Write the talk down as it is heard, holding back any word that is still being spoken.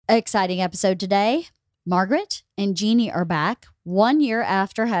Exciting episode today. Margaret and Jeanne are back 1 year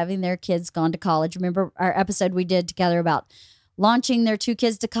after having their kids gone to college. Remember our episode we did together about launching their 2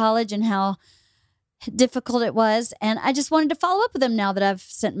 kids to college and how difficult it was. And I just wanted to follow up with them now that I've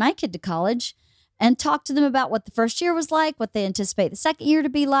sent my kid to college and talk to them about what the first year was like, what they anticipate the second year to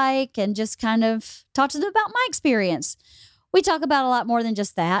be like, and just kind of talk to them about my experience. We talk about a lot more than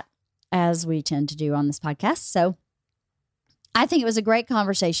just that, as we tend to do on this podcast. So I think it was a great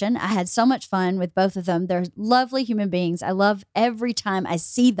conversation. I had so much fun with both of them. They're lovely human beings. I love every time I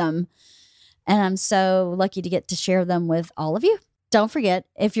see them. And I'm so lucky to get to share them with all of you. Don't forget,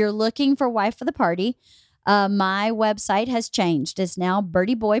 if you're looking for Wife for the Party, my website has changed. It's now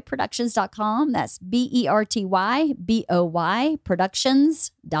BertieBoyProductions.com. That's BertyBoy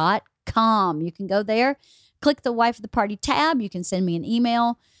Productions.com. You can go there, click the Wife of the Party tab. You can send me an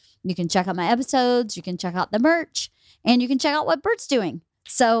email. You can check out my episodes. You can check out the merch. And you can check out what Bert's doing.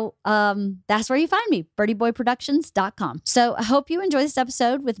 So that's where you find me, BertieBoyProductions.com. So I hope you enjoy this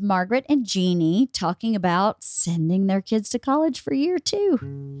episode with Margaret and Jeanne talking about sending their kids to college for year 2.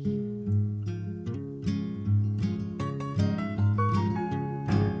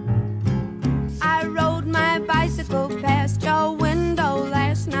 I rode my bicycle past your window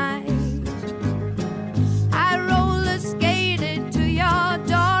last night. I roller skated to your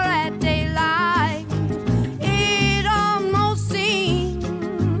door at daylight. It almost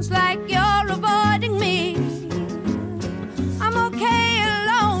seems like you're avoiding me. I'm okay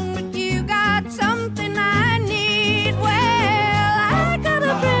alone, but you got something I need. Well, I got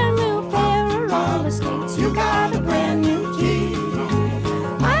a brand new pair of roller skates. You got a brand new key.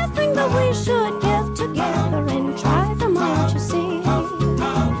 I think that we should get together and try them out, you see. La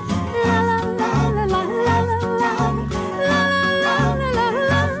la la la la la la la la la la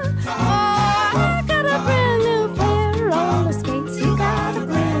la. Oh, I got a brand new pair of roller skates. You got a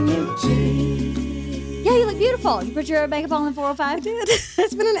brand new key. Yeah, you look beautiful. You put your makeup on in 405? I did.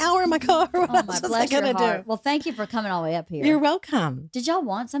 It's been an hour in my car. What Oh, else my was I bless gonna your heart. do? Well, thank you for coming all the way up here. You're welcome. Did y'all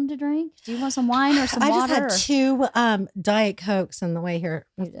want something to drink? Do you want some wine or some I water? just had 2 Diet Cokes on the way here.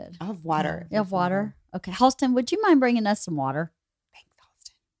 You did. I'll have water. You have water? Okay. Halston, would you mind bringing us some water? Thanks,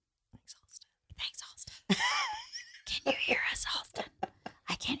 Austin. Thanks, Halston. Can you hear us, Halston?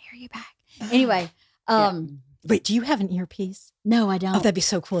 I can't hear you back. Anyway, Wait, do you have an earpiece? no, I don't. Oh, that'd be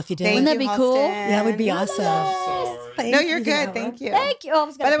so cool if you did. Wouldn't that be cool? That would be awesome. No, you're good. Thank you. Thank you. Oh, I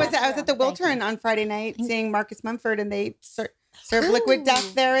was By the way, gonna I was at the Thank you. Wiltern on Friday night seeing Marcus Mumford, and they serve liquid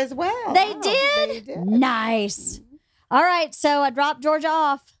death there as well. They did? Nice. All right. So I dropped Georgia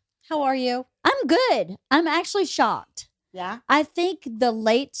off. How are you? I'm good. I'm actually shocked. Yeah. I think the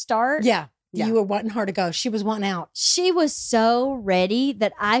late start. Yeah. Yeah. You were wanting her to go. She was wanting out. She was so ready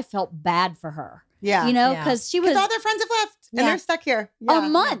that I felt bad for her. Yeah. You know, Yeah. because she was Because all their friends have left and Yeah. they're stuck here. a Yeah.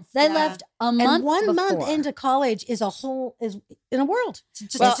 month. They Yeah. left a month. And 1 month before. into college is in a world. It's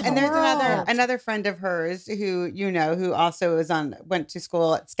just Well, a and there's world. another friend of hers who also went to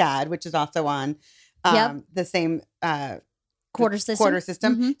school at SCAD, which is also on the same quarter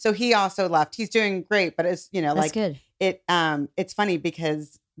system. Mhm. So he also left. He's doing great, but it's That's good. it's funny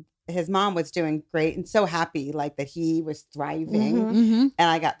because his mom was doing great and so happy like that he was thriving. Mhm. Mm-hmm. And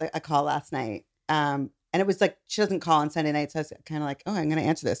I got a call last night. And it was like, she doesn't call on Sunday nights. So I was kind of like, oh, I'm going to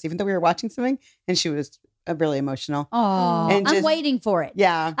answer this, even though we were watching something. And she was really emotional. Oh, And I'm just- waiting for it.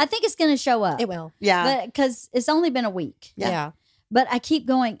 Yeah. I think it's going to show up. It will. Yeah. Because it's only been a week. Yeah. Yeah. But I keep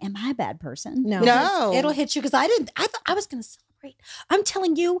going, am I a bad person? No. No. It'll hit you because I thought I was going to celebrate. I'm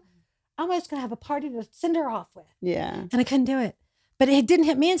telling you, I was going to have a party to send her off with. Yeah. And I couldn't do it. But it didn't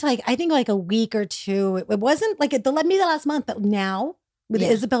hit me until I think a week or 2. It wasn't like it led me the last month, but now with Yeah.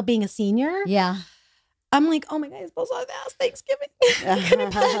 Isabel being a senior, Yeah. I'm like, oh my God, Isabel's on fast Thanksgiving. I'm gonna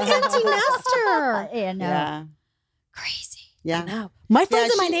be an empty nester. Yeah, no. Yeah. Crazy. Yeah. No, my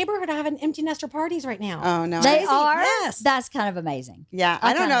friends in my she- neighborhood are having empty nester parties right now. Oh, no. They Crazy. are? Yes. That's kind of amazing. Yeah. I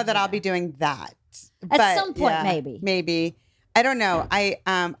I don't kinda know that do I'll that. be doing that. At some point, yeah, maybe. Maybe. I don't know. I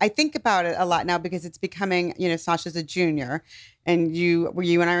think about it a lot now because it's becoming, Sasha's a junior and you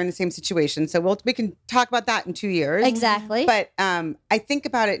and I are in the same situation. So we can talk about that in 2 years. Exactly. But I think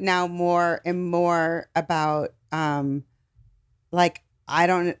about it now more and more about like I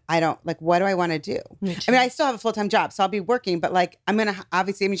don't like what do I want to do? I mean, I still have a full-time job, so I'll be working, but like I'm gonna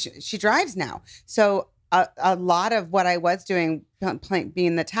obviously. I mean, she drives now, so a lot of what I was doing,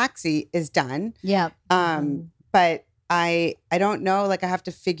 being the taxi, is done. yeah. But I don't know. Like I have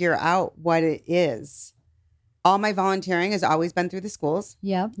to figure out what it is. All my volunteering has always been through the schools.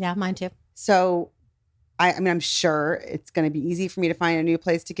 Yeah. Yeah, mine too. So, I mean, I'm sure it's going to be easy for me to find a new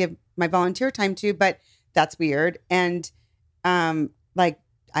place to give my volunteer time to, but that's weird. And like,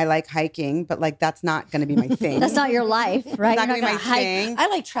 I like hiking, but like that's not going to be my thing. That's not your life, right? It's not You're going to be my gonna hike. thing. I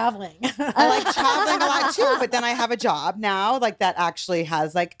like traveling. I like traveling a lot too, but then I have a job now, like that actually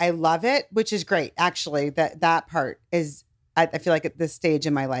has like I love it, which is great. Actually, that part is I feel like at this stage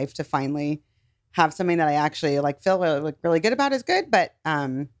in my life to finally have something that I actually like feel really good about is good, but I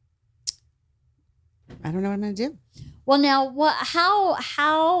don't know what I'm going to do. Well, now what?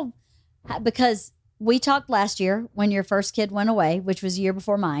 How? Because we talked last year when your first kid went away, which was a year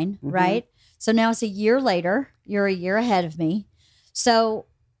before mine, right? So now it's a year later. You're a year ahead of me. So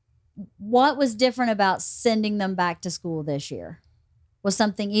what was different about sending them back to school this year? Was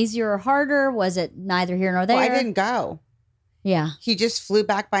something easier or harder? Was it neither here nor there? Well, I didn't go. Yeah. He just flew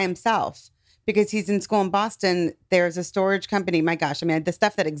back by himself because he's in school in Boston. There's a storage company. My gosh, I mean, the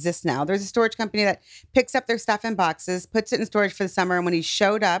stuff that exists now. There's a storage company that picks up their stuff in boxes, puts it in storage for the summer. And when he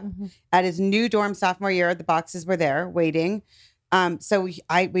showed up at his new dorm sophomore year, the boxes were there waiting. So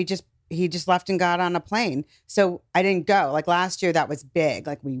he just left and got on a plane. So I didn't go. Like last year, that was big.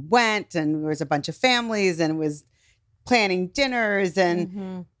 Like we went and there was a bunch of families and it was planning dinners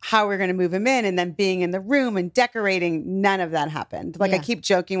and how we're going to move him in and then being in the room and decorating. None of that happened. Like I keep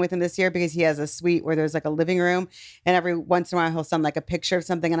joking with him this year because he has a suite where there's like a living room and every once in a while he'll send like a picture of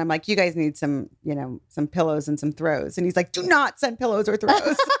something. And I'm like, you guys need some, some pillows and some throws. And he's like, do not send pillows or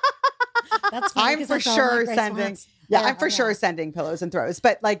throws. That's funny, I'm 'cause for that's all sure my Grace sending. wants. Yeah, I'm for sure sending pillows and throws.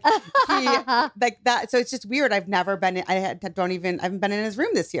 But like he like that. So it's just weird. I've never been in, I haven't been in his room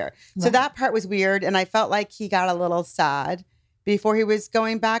this year. So that part was weird. And I felt like he got a little sad before he was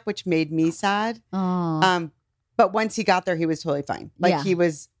going back, which made me sad. Oh. But once he got there, he was totally fine. Like he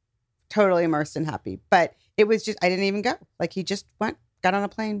was totally immersed and happy. But it was just I didn't even go. Like he just went, got on a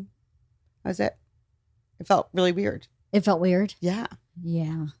plane. That was it. It felt really weird. It felt weird. Yeah.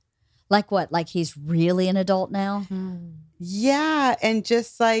 Yeah. Like what? Like he's really an adult now? Yeah. And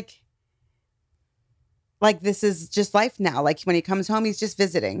just like this is just life now. Like when he comes home, he's just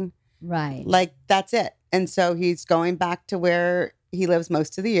visiting. Right. Like that's it. And so he's going back to where he lives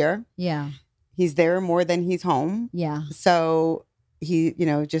most of the year. Yeah. He's there more than he's home. Yeah. So he,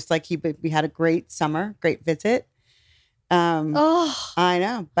 just like we had a great summer, great visit. I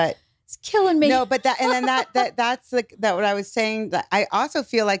know, but it's killing me. no, but that's like that what I was saying. That I also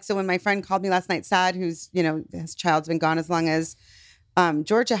feel like, so when my friend called me last night, sad, who's, his child's been gone as long as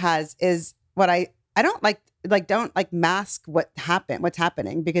Georgia has, is what I don't don't mask what's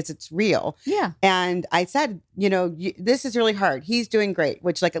happening because it's real. Yeah. And I said, this is really hard. He's doing great,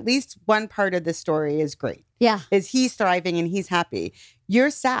 which like at least one part of the story is great. Yeah. Is he's thriving and he's happy. You're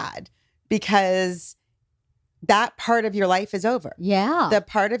sad because that part of your life is over. Yeah. The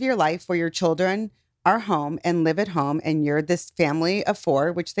part of your life where your children are home and live at home and you're this family of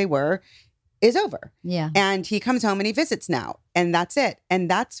 4, which they were, is over. Yeah. And he comes home and he visits now and that's it. And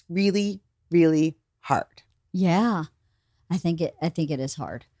that's really, really hard. Yeah. I think it is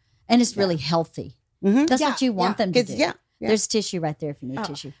hard. And it's really healthy. Mm-hmm. That's what you want them to do. Yeah. There's tissue right there if you need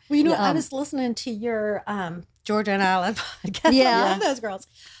tissue. Well, I was listening to your Georgia and Isla podcast. Yeah. I love those girls.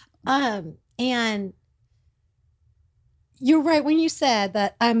 And you're right when you said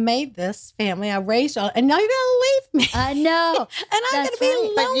that I made this family, I raised y'all, and now you're gonna leave me. I know. And I'm That's gonna be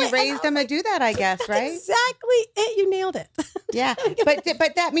right. But lonely. you raised them to do that, I guess, right? Exactly it. You nailed it. Yeah.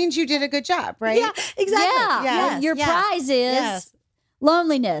 But that means you did a good job, right? Yeah, exactly. Yeah. Yes, Your prize is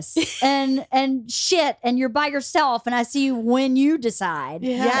loneliness and shit, and you're by yourself, and I see you when you decide.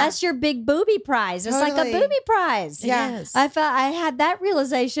 Yeah. That's your big booby prize. It's like Totally. a booby prize. Yeah. Yes. I had that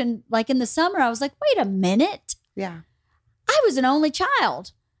realization like in the summer. I was like, wait a minute. Yeah. I was an only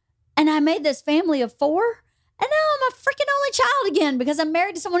child and I made this family of 4 and now I'm a freaking only child again because I'm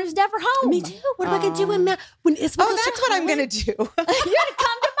married to someone who's never home. Me too. What am I gonna do when it's Oh, that's what I'm going to do. You're going to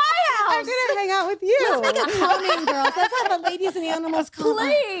come to my house. I'm going to hang out with you. Let's make a coming, girls. Let's have a ladies and animals come.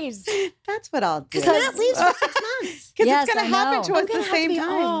 Please. That's what I'll do. Because that leaves for 6 months. Because Yes, it's going I to happen know. to I'm us gonna the have to same be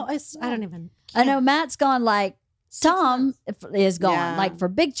time. I don't even. I know Matt's gone like Tom is gone Yeah. like for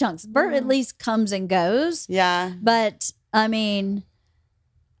big chunks. Bert at least comes and goes. Yeah. But I mean,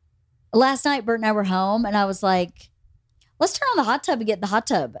 last night Bert and I were home and I was like, let's turn on the hot tub and get in the hot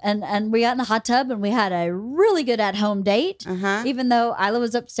tub. And we got in the hot tub and we had a really good at-home date. Uh-huh. Even though Isla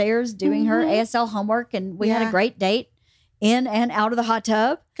was upstairs doing her ASL homework and we had a Yeah. great date in and out of the hot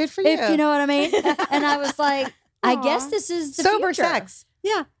tub. Good for you. If you know what I mean. And I was like, I guess this is the Sober future. sex.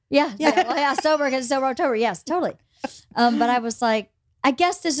 Yeah. Yeah. Well, yeah. Sober because sober October. Yes, totally. But I was like, I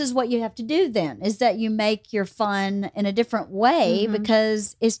guess this is what you have to do then is that you make your fun in a different way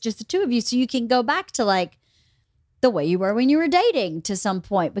because it's just the two of you. So you can go back to like the way you were when you were dating to some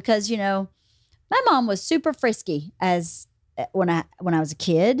point because, my mom was super frisky as when I was a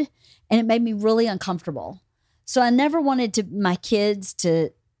kid, and it made me really uncomfortable. So I never wanted my kids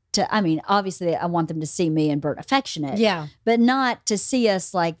to I mean, obviously I want them to see me and Bert affectionate. Yeah. But not to see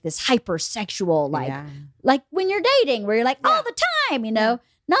us like this hypersexual, like when you're dating where you're like all the time, you know,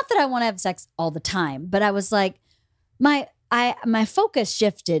 not that I want to have sex all the time, but I was like, my focus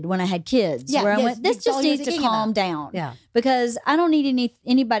shifted when I had kids where I went, this just needs to calm down. Yeah. Because I don't need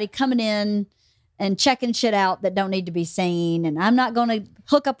anybody coming in and checking shit out that don't need to be seen. And I'm not going to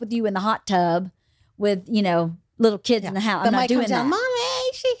hook up with you in the hot tub with, you know, little kids in the house. I'm not doing that.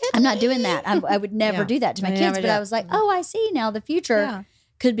 Mommy, she hit I'm not me. doing that. I would never do that to my kids. But I was like, oh, I see now the future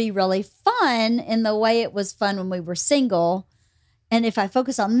could be really fun in the way it was fun when we were single. And if I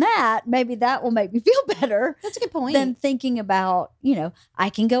focus on that, maybe that will make me feel better. That's a good point. Than thinking about, you know, I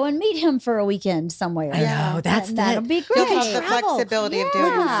can go and meet him for a weekend somewhere. I know. That'll be great. You'll have the flexibility of doing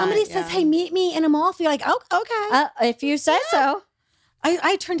Like when that. somebody says, hey, meet me in a mall, you're like, oh, okay. If you say so.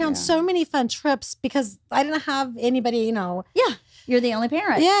 I turned down so many fun trips because I didn't have anybody, you know. Yeah. You're the only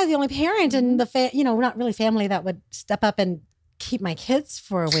parent. Yeah, the only parent and you know, not really family that would step up and keep my kids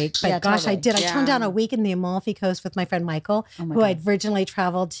for a week. But gosh, totally. I did. I turned down a week in the Amalfi Coast with my friend Michael, who I'd originally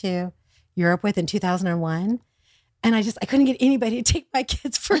traveled to Europe with in 2001. And I couldn't get anybody to take my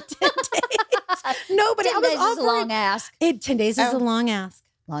kids for 10 days. Nobody. 10 days is a long ask. 10 days is a long ask.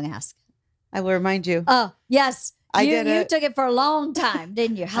 Long ask. I will remind you. Oh, yes. I did You it. took it for a long time,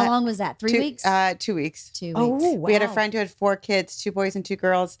 didn't you? How long was that? 3 weeks? 2 weeks. 2 weeks. Oh, wow. We had a friend who had 4 kids, 2 boys and 2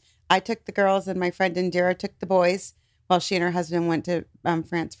 girls. I took the girls and my friend Indira took the boys while she and her husband went to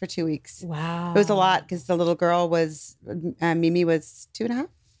France for 2 weeks. Wow. It was a lot because the little girl was, Mimi was 2.5.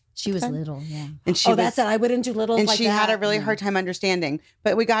 She was little, yeah. And she that's it. I wouldn't do little and like she that. had a really hard time understanding.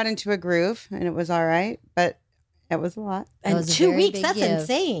 But we got into a groove and it was all right. But it was a lot. That And was a 2 very weeks, big that's give.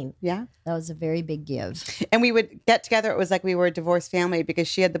 insane. Yeah. That was a very big give. And we would get together. It was like we were a divorced family because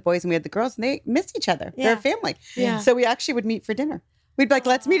she had the boys and we had the girls and they missed each other. They're a family. Yeah. So we actually would meet for dinner. We'd be like,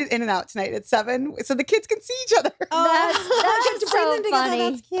 let's meet at In-N-Out tonight at 7 so the kids can see each other. That's so funny.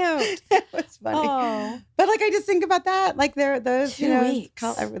 That's cute. It was funny. Oh. But like, I just think about that. Like those, 2 you know, weeks.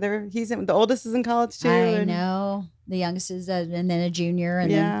 The oldest is in college too. I know. The youngest is and then a junior. And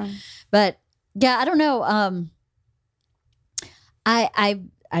Yeah. then, but yeah, I don't know.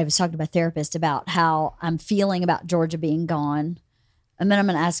 I was talking to my therapist about how I'm feeling about Georgia being gone. And then I'm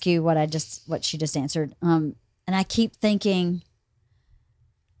going to ask you what she just answered. And I keep thinking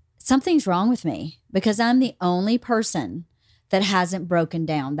something's wrong with me because I'm the only person that hasn't broken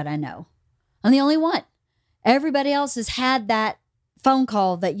down that I know. I'm the only one. Everybody else has had that phone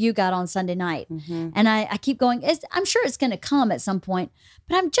call that you got on Sunday night. Mm-hmm. And I keep going, I'm sure it's going to come at some point,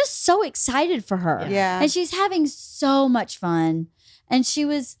 but I'm just so excited for her. Yeah. And she's having so much fun. And she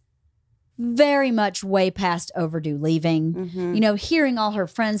was very much way past overdue leaving. Mm-hmm. You know, hearing all her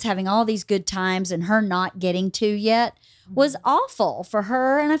friends having all these good times and her not getting to yet was awful for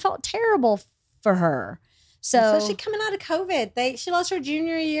her. And I felt terrible for her. So Especially coming out of COVID. She lost her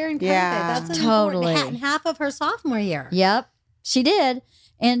junior year in COVID. Yeah. That's an Totally. important half of her sophomore year. Yep, she did.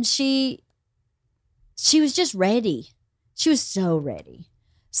 And she was just ready. She was so ready.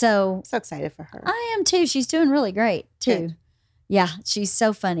 So I'm so excited for her. I am too. She's doing really great too. Good. Yeah, she's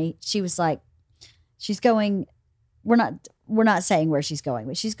so funny. She was like, she's going, we're not saying where she's going,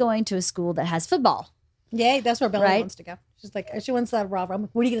 but she's going to a school that has football. Yay, that's where Bella Right? wants to go. She's like, she wants that raw. I'm like,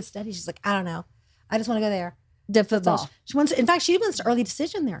 what are you going to study? She's like, I don't know. I just want to go there. The That's all football. she wants. In fact, she wants early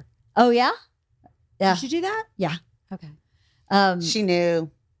decision there. Oh yeah? Yeah. Did you do that? Yeah. Okay. She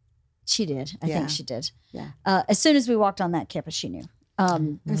knew. She did. I Yeah. think she did. Yeah. As soon as we walked on that campus, she knew.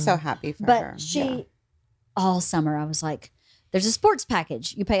 I'm so happy for But her. she, all summer, I was like, there's a sports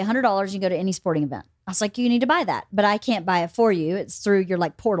package. You pay $100, you go to any sporting event. I was like, you need to buy that, but I can't buy it for you. It's through your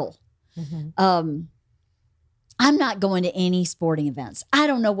like portal. I'm not going to any sporting events. I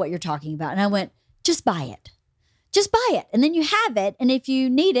don't know what you're talking about. And I went, just buy it. Just buy it. And then you have it. And if you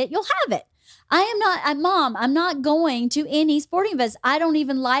need it, you'll have it. Mom, I'm not going to any sporting events. I don't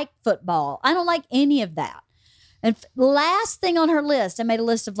even like football. I don't like any of that. And last thing on her list, I made a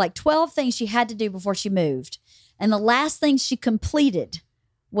list of like 12 things she had to do before she moved. And the last thing she completed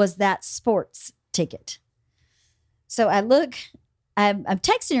was that sports ticket. So I'm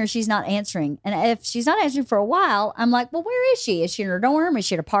texting her, she's not answering. And if she's not answering for a while, I'm like, well, where is she? Is she in her dorm? Is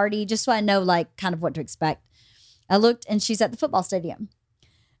she at a party? Just so I know like kind of what to expect. I looked and she's at the football stadium.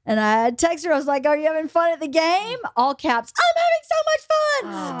 And I texted her, I was like, are you having fun at the game? All caps, I'm having so much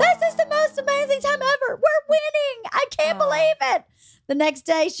fun. This is the most amazing time ever. We're winning. I can't believe it. The next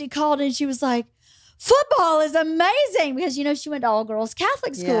day she called and she was like, Football is amazing because, she went to all girls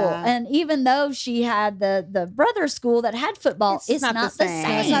Catholic school. Yeah. And even though she had the brother school that had football, it's not the same.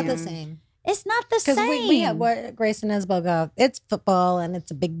 No, it's not the same. It's not the Because same. we have where Grace and Isabel go, it's football and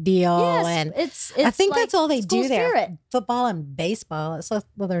it's a big deal. Yes, and it's I think like that's all they school do there. spirit. Football and baseball. It's what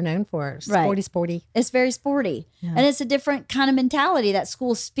they're known for. Right. Sporty. It's very sporty. Yeah. And it's a different kind of mentality. That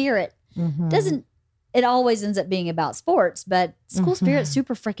school spirit Mhm. it always ends up being about sports, but school spirit's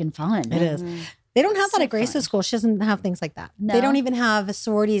super freaking fun. It is. They don't have that So at Grace's fun. school. She doesn't have things like that. No? They don't even have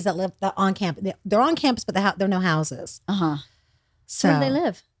sororities that live on campus. They're on campus, but there are no houses. Uh-huh. So Where do they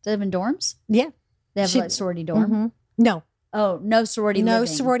live? Do they live in dorms? Yeah. They have She- like sorority dorm? Mhm. No. Oh, no sorority No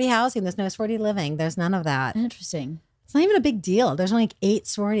living. sorority housing. There's no sorority living. There's none of that. Interesting. It's not even a big deal. There's only like 8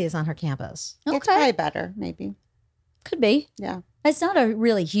 sororities on her campus. It's Okay. probably better, maybe. Could be. Yeah. It's not a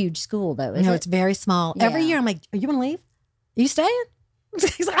really huge school, though, is No, it? it's very small. Every Yeah. year I'm like, are you going to leave? Are you staying?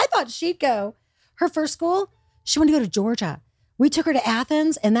 I thought she'd go. Her first school, she wanted to go to Georgia. We took her to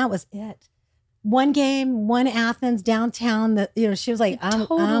Athens and that was it. One game, one Athens downtown. She was like, I'm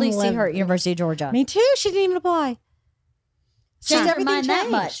totally see living. her at University of Georgia. Me too. She didn't even apply. She didn't everything mind that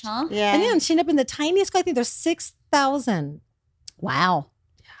changed. much, huh? Yeah. And then she ended up in the tiniest school. I think there's 6,000. Wow.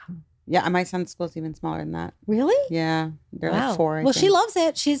 Yeah. My son's school's even smaller than that. Really? Yeah. They're Wow. like 4. I Well, she think. loves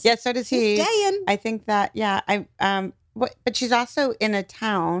it. She's Yeah, so does he. she's staying. I think that, but she's also in a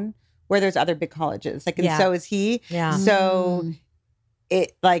town where there's other big colleges. Like, and Yeah. so is he. Yeah. So Mm.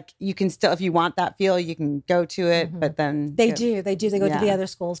 it, like, you can still, if you want that feel, you can go to it, Mhm. but then They do. They go to the Yeah. other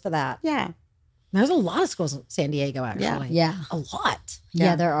schools for that. Yeah. There's a lot of schools in San Diego, actually. Yeah. A lot.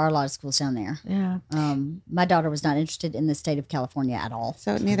 Yeah, there are a lot of schools down there. Yeah. My daughter was not interested in the state of California at all.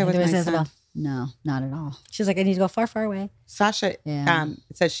 So neither was Neither was my Isabel. son. No, not at all. She's like, I need to go far, far away. Sasha Yeah.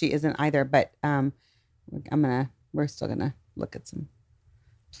 says she isn't either, but we're still gonna look at some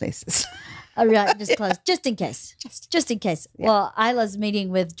places. Oh, yeah, just close, just in case. Just in case. Yeah. Well, Isla's meeting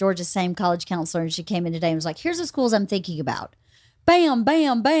with Georgia's same college counselor, and she came in today and was like, here's the schools I'm thinking about. Bam,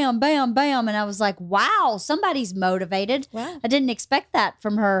 bam, bam, bam, bam. And I was like, wow, somebody's motivated. Wow. I didn't expect that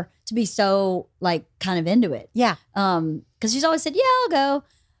from her to be so like kind of into it. Yeah. Because she's always said, yeah, I'll go.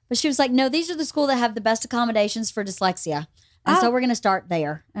 But she was like, no, these are the school that have the best accommodations for dyslexia. And so Oh. we're going to start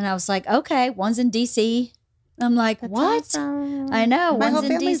there. And I was like, okay, one's in DC. I'm like, That's what? awesome. I know. My One's whole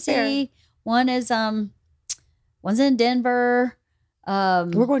in family's there. DC. One is one's in Denver. We're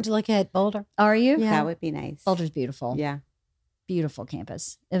going to look at Boulder. Are you? Yeah. That would be nice. Boulder's beautiful. Yeah. Beautiful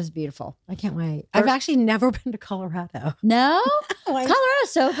campus. It was beautiful. I can't wait. I've actually never been to Colorado. No? Like,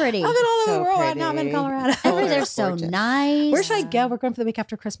 Colorado's so pretty. I've been all over So the world. I've not been to pretty. Colorado. Everywhere Boulder's so gorgeous. nice. Where should I go? We're going for the week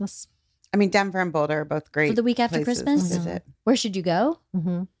after Christmas. I mean, Denver and Boulder are both great For the week after places Christmas? to visit. Where should you go?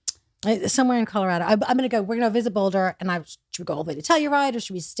 Mm-hmm. Somewhere in Colorado. I'm going to go. We're going to visit Boulder, and should we go all the way to Telluride, or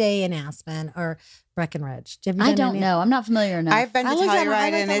should we stay in Aspen or Breckenridge? Have you I done don't any- know. I'm not familiar enough. I've been to I looked on- I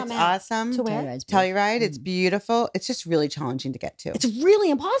Telluride looked and on a it's map. awesome. To where? Telluride's beautiful. Telluride, it's beautiful. It's just really challenging to get to. It's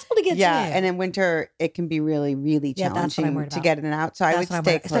really impossible to get Yeah, to. and in winter it can be really, really Yeah, that's what I'm challenging worried to about. get in and out. So I would That's what I'm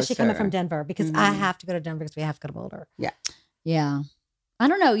stay worried- closer. especially coming from Denver, because I Mhm. have to go to Denver because we have to go to Boulder. Yeah. I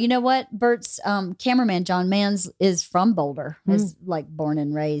don't know. You know what? Bert's cameraman, John Mans, is from Boulder. Is like born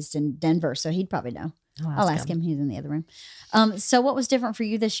and raised in Denver. So he'd probably know. I'll ask him. He's in the other room. So what was different for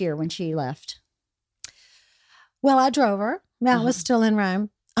you this year when she left? Well, I drove her. Mal was Uh-huh. still in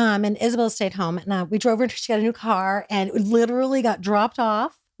Rome. And Isabel stayed home. And we drove her. She got a new car, and it literally got dropped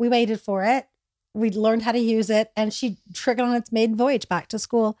off. We waited for it. We learned how to use it, and she triggered on its maiden voyage back to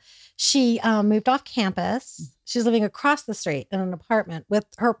school. She moved off campus. She's living across the street in an apartment with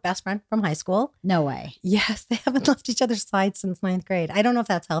her best friend from high school. No way. Yes, they haven't left each other's side since 9th grade. I don't know if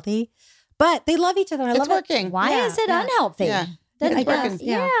that's healthy, but they love each other. And I It's love working. Why Yeah, is it yeah. unhealthy? Yeah. That- It's yeah, working.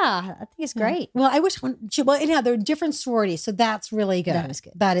 yeah, I think it's great. Well, I wish anyhow, they're different sororities, so that's really good. That is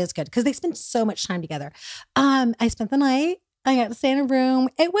good. That is good because they spend so much time together. I spent the night. I got to stay in a room.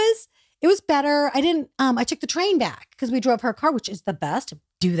 It was better. I didn't. I took the train back because we drove her car, which is the best.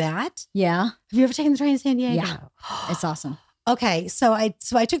 Do that. Yeah. Have you ever taken the train to San Diego? Yeah. It's awesome. Okay, so I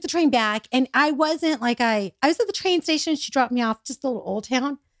took the train back, and I wasn't like I was at the train station. She dropped me off just a little old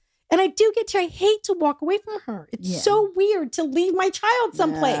town. And I do get to, I hate to walk away from her. It's Yeah. so weird to leave my child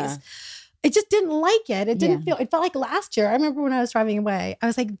someplace. Yeah. I just didn't like it. It didn't Yeah. feel, it felt like last year. I remember when I was driving away, I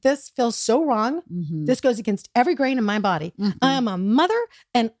was like, this feels so wrong. Mhm. This goes against every grain in my body. Mhm. I am a mother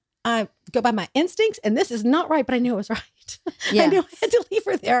and I go by my instincts, and this is not right, but I knew it was right. Yeah. I knew I had to leave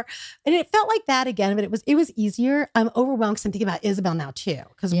her there. And it felt like that again, but it was easier. I'm overwhelmed because I'm thinking about Isabel now too,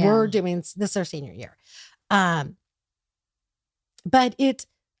 because Yeah. we're doing, this is our senior year. But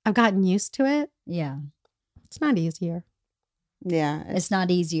I've gotten used to it. Yeah. It's not easier. Yeah. It's not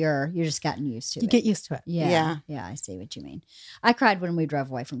easier. You're just gotten used to You it. get used to it. Yeah. I see what you mean. I cried when we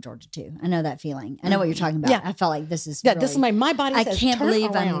drove away from Georgia too. I know that feeling. I know what you're talking about. Yeah. I felt like this is Yeah, really, this is my body I says, can't "Turn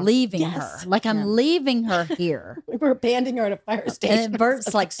believe I'm around." leaving Yes. her. Like I'm leaving her here. We're abandoning her at a fire station. And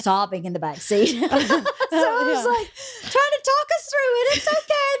Bert's like sobbing in the back seat. so I was like trying to talk us through it. It's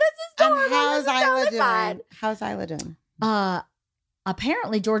okay. This is And normal. how's This is Isla totally doing? fine. How's Isla doing?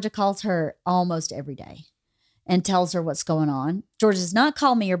 Apparently Georgia calls her almost every day and tells her what's going on. Georgia does not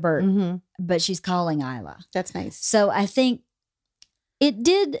call me or Bert, but she's calling Isla. That's nice. So I think it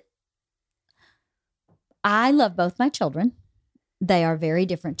did. I love both my children. They are very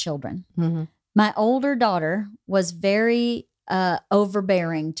different children. My older daughter was very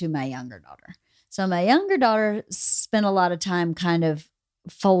overbearing to my younger daughter. So my younger daughter spent a lot of time kind of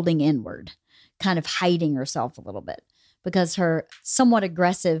folding inward, kind of hiding herself a little bit because her somewhat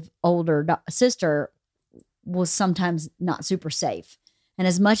aggressive older sister was sometimes not super safe. And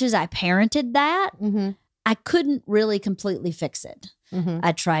as much as I parented that, I couldn't really completely fix it.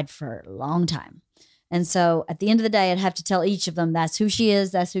 I tried for a long time. And so at the end of the day, I'd have to tell each of them, that's who she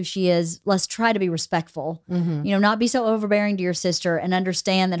is. That's who she is. Let's try to be respectful, not be so overbearing to your sister and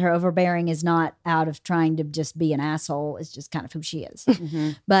understand that her overbearing is not out of trying to just be an asshole. It's just kind of who she is.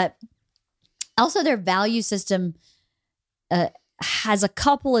 But also their value system has a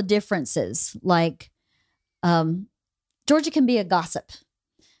couple of differences. Like Georgia can be a gossip.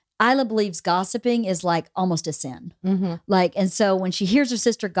 Isla believes gossiping is like almost a sin. Like, and so when she hears her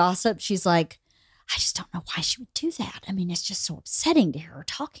sister gossip, she's like, I just don't know why she would do that. I mean, it's just so upsetting to hear her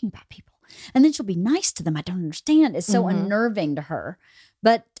talking about people. And then she'll be nice to them. I don't understand. It's so unnerving to her.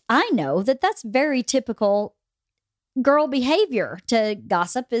 But I know that that's very typical girl behavior. To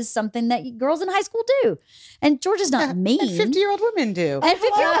gossip is something that girls in high school do. And Georgia's not mean. And 50-year-old women do. And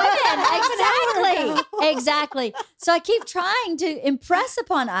 50-year-old women. Exactly. Exactly. So I keep trying to impress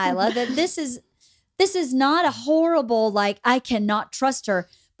upon Isla that this is not a horrible, like, I cannot trust her.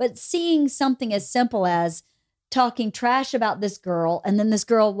 But seeing something as simple as talking trash about this girl and then this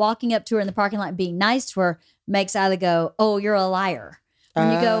girl walking up to her in the parking lot and being nice to her makes Isla go, oh, you're a liar.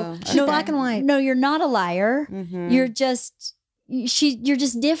 And you go, no, black and white. No, you're not a liar. You're just, you're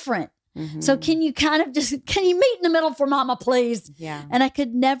just different. So can you meet in the middle for mama, please? Yeah. And I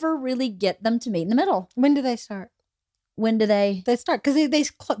could never really get them to meet in the middle. When do they start? When do they? They start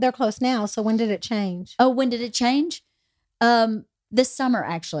because they're close now. So when did it change? Oh, when did it change? This summer,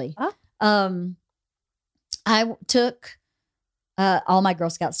 actually. Oh. I took all my Girl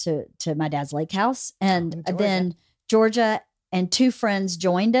Scouts to my dad's lake house. And then Georgia and two friends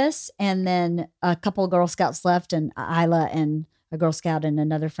joined us. And then a couple of Girl Scouts left. And Isla and a Girl Scout and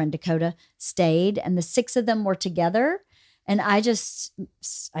another friend, Dakota, stayed. And the six of them were together. And I just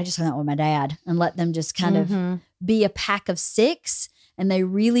hung out with my dad and let them just kind of be a pack of six. And they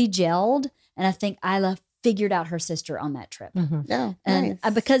really gelled. And I think Isla figured out her sister on that trip. Oh, and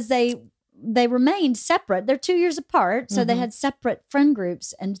nice. because they remained separate. They're 2 years apart. So they had separate friend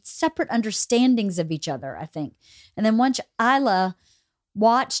groups and separate understandings of each other, I think. And then once Isla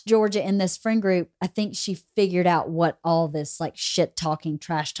watched Georgia in this friend group, I think she figured out what all this like shit talking,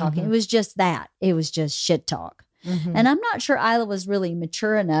 trash talking, it was just that. It was just shit talk. And I'm not sure Isla was really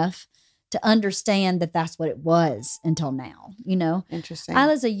mature enough to understand that that's what it was until now, Interesting.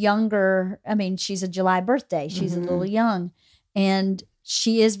 Isla's she's a July birthday. She's a little young and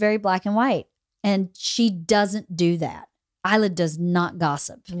she is very black and white and she doesn't do that. Isla does not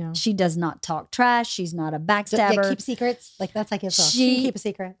gossip. Yeah. She does not talk trash. She's not a backstabber. Keep secrets. Like that's like Isabel. She She can keep a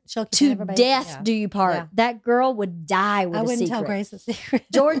secret. She'll keep to everybody. death do you part. Yeah. That girl would die with I a wouldn't secret. tell Grace a secret.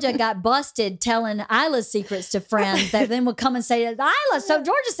 Georgia got busted telling Isla's secrets to friends that then would come and say, Isla, so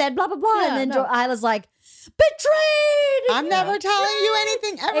Georgia said blah, blah, blah. Yeah, and then no. Isla's like, betrayed. I'm never telling you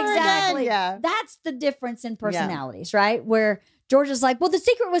anything ever Exactly. again. Yeah. That's the difference in personalities, right? Where Georgia's like, well, the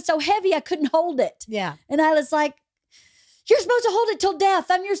secret was so heavy, I couldn't hold it. Yeah. And Isla's like, you're supposed to hold it till death.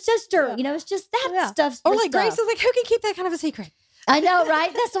 I'm your sister. Yeah. It's just that stuff. Or like Grace is like, who can keep that kind of a secret? I know,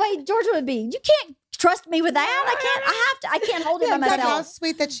 right? That's the way Georgia would be. You can't trust me with that. I can't hold it by But how myself.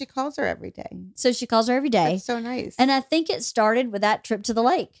 sweet that she calls her every day. So she calls her every day. That's so nice. And I think it started with that trip to the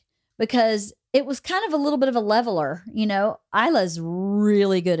lake because it was kind of a little bit of a leveler. Isla's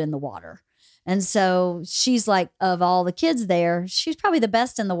really good in the water. And so she's like, of all the kids there, she's probably the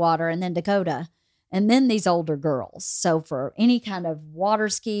best in the water. And then Dakota. And then these older girls. So for any kind of water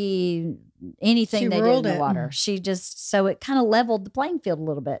ski, anything She they did in ruled the it. water, so it kind of leveled the playing field a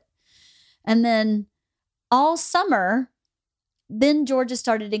little bit. And then all summer, then Georgia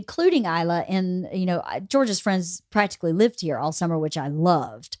started including Isla in, Georgia's friends practically lived here all summer, which I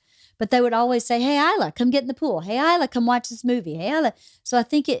loved but they would always say, "Hey, Isla, come get in the pool. Hey, Isla, come watch this movie. Hey, Isla." So I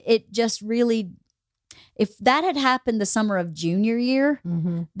think it just really, if that had happened the summer of junior year,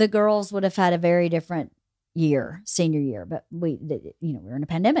 the girls would have had a very different year, senior year. But we were in a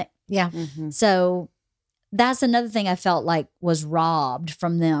pandemic. Yeah. So that's another thing I felt like was robbed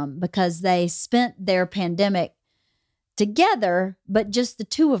from them because they spent their pandemic together, but just the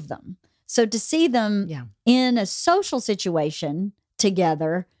two of them. So to see them in a social situation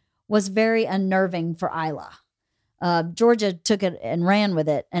together was very unnerving for Isla. Georgia took it and ran with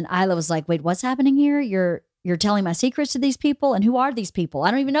it. And Isla was like, "Wait, what's happening here? You're telling my secrets to these people? And who are these people?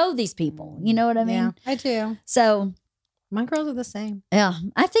 I don't even know these people." You know what I mean? Yeah, I do. So my girls are the same. Yeah.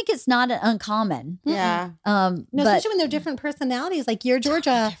 I think it's not uncommon. Yeah. No, especially when they're different personalities. Like your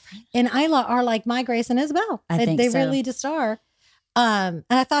Georgia and Isla are like my Grace and Isabel. They really just are. And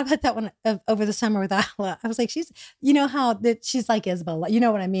I thought about that one over the summer with Isla. I was like, she's like Isabel. You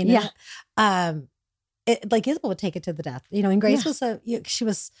know what I mean? Yeah. Like Isabel would take it to the death, and Grace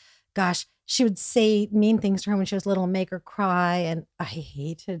she would say mean things to her when she was little and make her cry. And I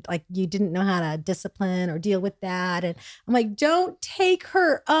hated, like, you didn't know how to discipline or deal with that. And I'm like, don't take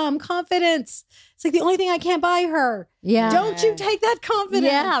her confidence. It's like the only thing I can't buy her. Yeah. Don't you take that confidence.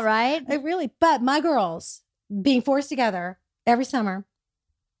 Yeah, right. But my girls being forced together every summer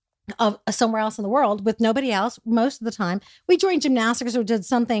of somewhere else in the world with nobody else most of the time. We joined gymnastics or did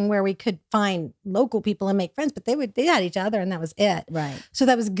something where we could find local people and make friends, but they had each other and that was it. Right. So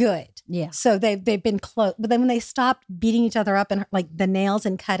that was good. Yeah. So they've been close. But then when they stopped beating each other up and like the nails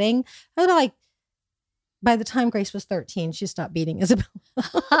and cutting, I was like, by the time Grace was 13, she stopped beating Isabel.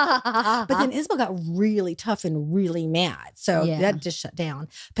 But then Isabel got really tough and really mad. So that just shut down.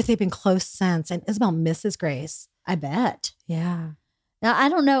 But they've been close since. And Isabel misses Grace. I bet. Yeah. Now, I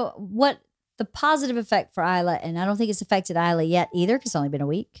don't know what the positive effect for Isla, and I don't think it's affected Isla yet either because it's only been a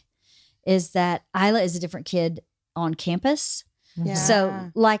week, is that Isla is a different kid on campus. Yeah.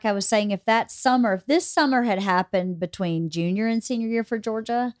 So like I was saying, if this summer had happened between junior and senior year for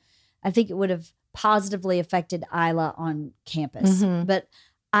Georgia, I think it would have positively affected Isla on campus. But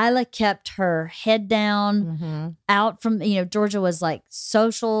Isla kept her head down out from, Georgia was like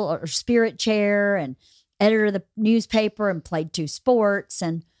social or spirit chair and editor of the newspaper and played 2 sports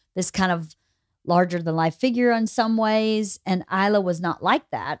and this kind of larger than life figure in some ways. And Isla was not like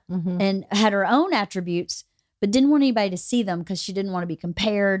that and had her own attributes, but didn't want anybody to see them because she didn't want to be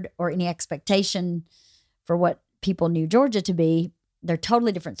compared or any expectation for what people knew Georgia to be. They're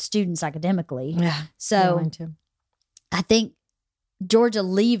totally different students academically. Yeah. So I think Georgia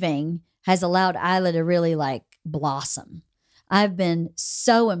leaving has allowed Isla to really like blossom. I've been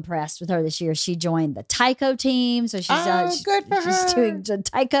so impressed with her this year. She joined the taiko team. So she's good for her. She's doing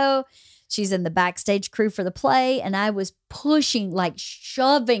taiko. She's in the backstage crew for the play. And I was pushing, like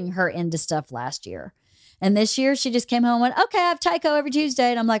shoving her into stuff last year. And this year she just came home and went, "Okay, I have taiko every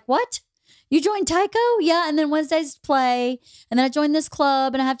Tuesday." And I'm like, "What? You joined taiko?" "Yeah." And then Wednesday's play. And then I joined this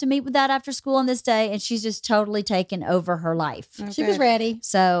club and I have to meet with that after school on this day. And she's just totally taken over her life. She was ready.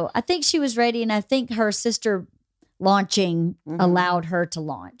 So I think she was ready. And I think her sister launching allowed her to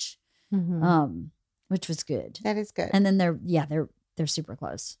launch, which was good. That is good. And then they're super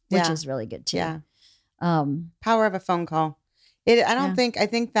close, which is really good too. Yeah. Power of a phone call. I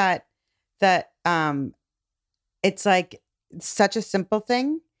think that it's like such a simple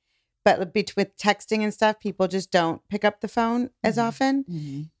thing, but with texting and stuff, people just don't pick up the phone as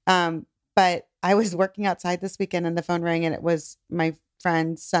often. But I was working outside this weekend and the phone rang and it was my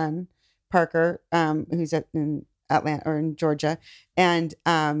friend's son, Parker, who's in Atlanta or in Georgia. And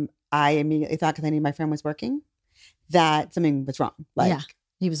I immediately thought, because I knew my friend was working, that something was wrong.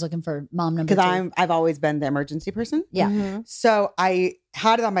 He was looking for mom number 2. Because I've always been the emergency person. Yeah. So I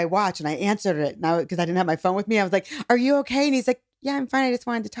had it on my watch and I answered it now because I didn't have my phone with me. I was like, "Are you okay?" And he's like, "Yeah, I'm fine. I just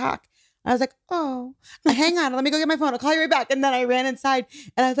wanted to talk." I was like, "Oh, hang on. Let me go get my phone. I'll call you right back." And then I ran inside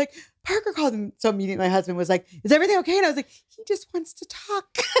and I was like, Parker called him. So immediately my husband was like, "Is everything okay?" And I was like, "He just wants to talk."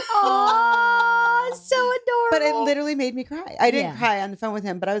 Oh, so adorable. But it literally made me cry. I didn't cry on the phone with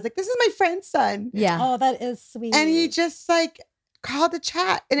him, but I was like, "This is my friend's son." Yeah. Oh, that is sweet. And he just like called to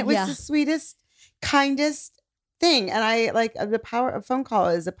chat. And it was the sweetest, kindest thing. And I like the power of phone call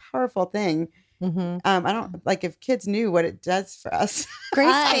is a powerful thing. I don't like if kids knew what it does for us.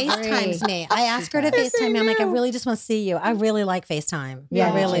 Grace FaceTimes me. I asked her to FaceTime me. I'm like, "I really just want to see you. I really like FaceTime.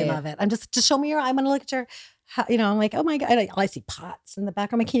 Yeah, I really love it. I'm just show me your. I'm going to look at your I'm like, oh my God. I see pots in the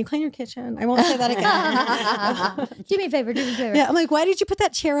back. I'm like, can you clean your kitchen? I won't say that again. Do me a favor. Do me a favor. Yeah. I'm like, why did you put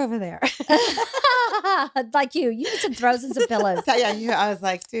that chair over there? Like you need some throws and some pillows. I was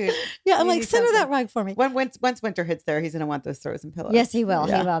like, dude. Yeah. I'm like, center that rug for me. Once winter hits there, he's going to want those throws and pillows. Yes, he will.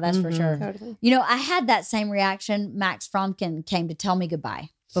 Yeah. He will. That's for sure. Totally. You know, I had that same reaction. Max Fromkin came to tell me goodbye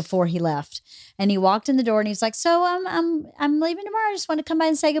before he left, and he walked in the door and he's like, "So I'm leaving tomorrow. I just want to come by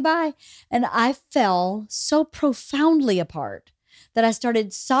and say goodbye." And I fell so profoundly apart that I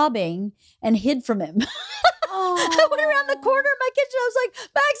started sobbing and hid from him. I went around the corner of my kitchen. I was like,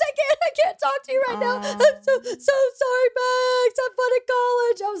 "Max, I can't talk to you right now. I'm so sorry, Max. I'm fun at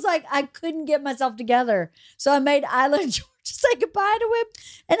college." I was like, I couldn't get myself together. So I made Island George say goodbye to him,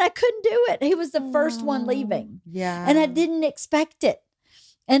 and I couldn't do it. He was the first one leaving. Yeah. And I didn't expect it.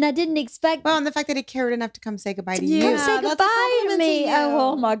 And I didn't expect. Well, and the fact that he cared enough to come say goodbye to you. Come say that's a goodbye to compliment me. to you.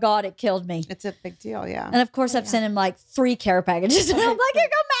 Oh my God, it killed me. It's a big deal. Yeah. And of course, I've sent him like 3 care packages. And I'm like, here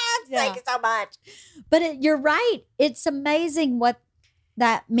go, Max. Yeah. Thank you so much. But you're right. It's amazing what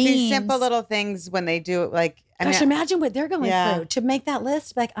that means. These simple little things when they do it, like, Gosh, imagine what they're going Yeah. through to make that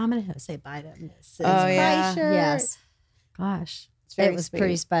list. Like, I'm going to say bye to Mrs. Oh, yeah. Kreischer. Yes. Gosh. it's very It was sweet.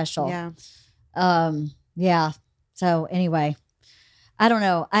 pretty special. Yeah. Yeah. So anyway, I don't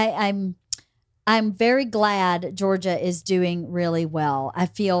know. I'm very glad Georgia is doing really well. I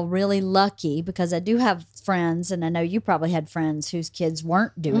feel really lucky because I do have friends, and I know you probably had friends whose kids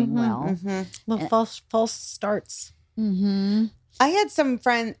weren't doing well. Well, false starts. Mm-hmm. I had some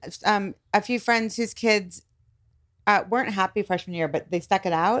friends, a few friends whose kids weren't happy freshman year, but they stuck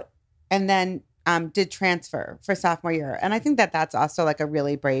it out and then did transfer for sophomore year. And I think that that's also like a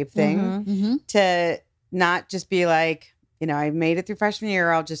really brave thing Mm-hmm. to not just be like, I made it through freshman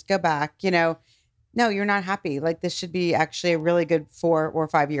year. I'll just go back, No, you're not happy. Like this should be actually a really good 4 or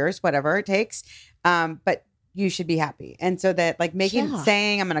 5 years, whatever it takes. But you should be happy. And so that like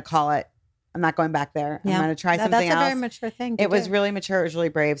saying, I'm going to call it, I'm not going back there. Yeah. I'm going to try something That's else. a very mature thing. It was really mature. It was really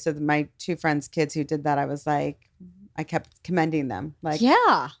brave. So my 2 friends' kids who did that, I was like, I kept commending them. Like,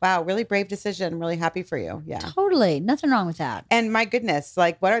 Yeah, wow, really brave decision. I'm really happy for you. Yeah. totally. Nothing wrong with that. And my goodness,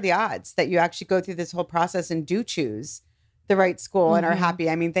 like what are the odds that you actually go through this whole process and do choose the right school and are happy?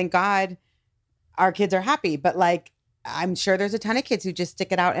 I mean, thank God our kids are happy, but like, I'm sure there's a ton of kids who just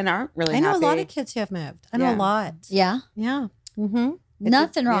stick it out and aren't really happy. I know a lot of kids who have moved. I know Yeah. a lot. Yeah, Yeah. Mm-hmm.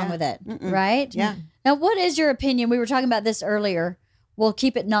 nothing wrong yeah. with it, Mm-mm. right? Yeah. Now, what is your opinion? We were talking about this earlier. We'll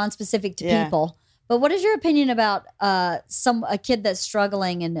keep it non-specific to Yeah. people. But what is your opinion about a kid that's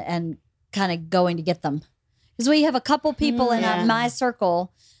struggling and kind of going to get them? Because we have a couple people in Yeah. my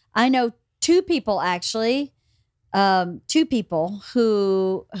circle. I know 2 people actually, 2 people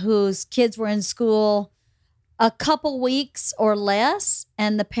whose kids were in school a couple weeks or less,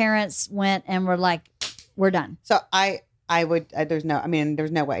 and the parents went and were like, "We're done." So I would, there's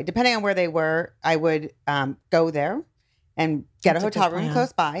no way. Depending on where they were, I would go there and get That's a a good hotel room plan.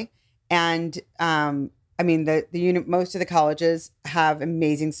 close by. And I mean, the unit, most of the colleges have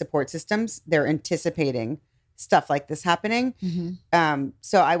amazing support systems. They're anticipating stuff like this happening.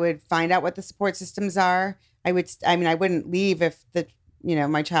 So I would find out what the support systems are. I wouldn't leave if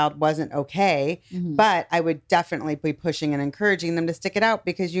my child wasn't okay, but I would definitely be pushing and encouraging them to stick it out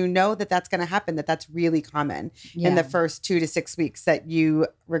because that's going to happen, that's really common in the first 2 to 6 weeks that you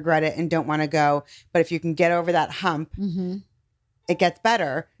regret it and don't want to go. But if you can get over that hump, it gets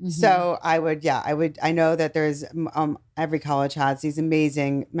better. So I know that there's every college has these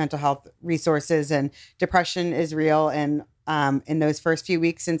amazing mental health resources, and depression is real and in those first few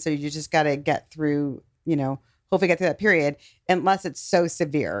weeks. And so you just got to get through, hopefully get through that period, unless it's so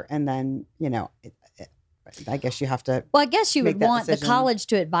severe. And then, I guess you have to. Well, I guess you make would that want the decision. college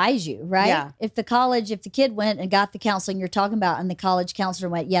to advise you, right? Yeah. If the kid went and got the counseling you're talking about, and the college counselor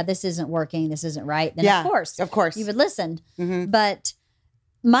went, "Yeah, this isn't working, this isn't right," then Yeah, of course you would listen. But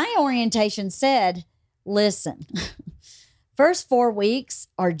my orientation said, "Listen, first 4 weeks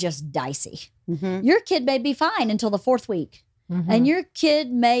are just dicey. Your kid may be fine until the 4th week, and your kid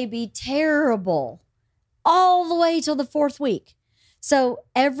may be terrible all the way till the 4th week." So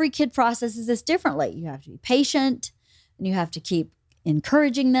every kid processes this differently. You have to be patient, and you have to keep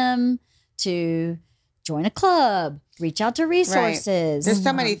encouraging them to join a club, reach out to resources. There's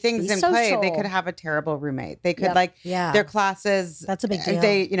so many things be in play. They social. could have a terrible roommate. They could Yeah. their classes. That's a big deal. I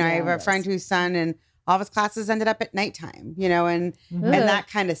have Yeah, a it friend whose son and all of his classes ended up at nighttime, and that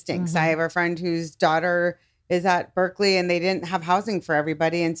kind of stinks. I have a friend whose daughter is at Berkeley and they didn't have housing for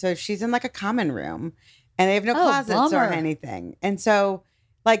everybody. And so she's in like a common room and they have no closets or bummer. anything. And so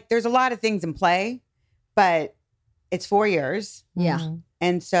there's a lot of things in play, but it's 4 years. Yeah.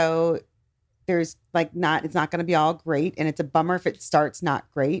 And so there's like it's not going to be all great. And it's a bummer if it starts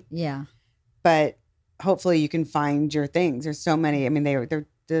not great. Yeah. But hopefully you can find your things. There's so many. I mean, the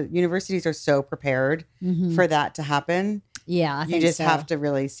universities are so prepared for that to happen. Yeah. I think you just so. have to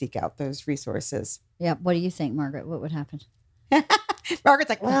really seek out those resources. Yeah. What do you think, Margaret? What would happen? Margaret's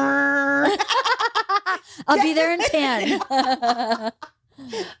like, I'll be there in 10.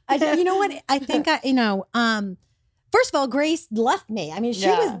 You know what? I think first of all, Grace left me. I mean, she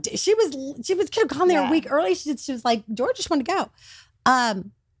could have gone there a week early. She was like, George just wanted to go.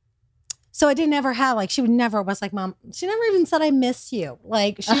 So I didn't ever have she would never was like, Mom, she never even said I miss you.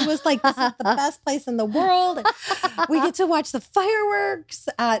 Like she was like, this is the best place in the world. And we get to watch the fireworks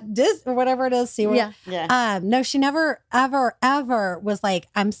at Disney or whatever it is. SeaWorld. Yeah. No, she never, ever was like,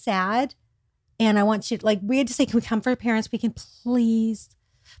 I'm sad. And I want you, we had to say, can we come for parents weekend? Please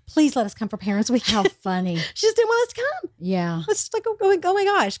let us come for parents weekend. How funny. She just didn't want us to come. Yeah. It's just like, oh my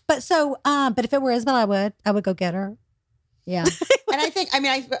gosh. But but if it were Isabel, I would go get her. Yeah. And I think,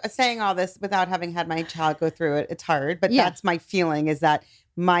 I saying all this without having had my child go through it, it's hard, but that's my feeling, is that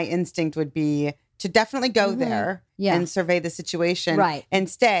my instinct would be to definitely go there and survey the situation and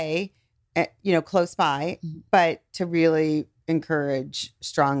stay, close by, but to really encourage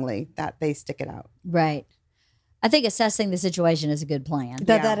strongly that they stick it out. Right. I think assessing the situation is a good plan.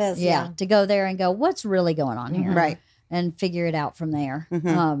 That is. Yeah. To go there and go, what's really going on here? Right. And figure it out from there.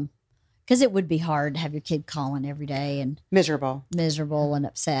 Because it would be hard to have your kid calling every day and miserable and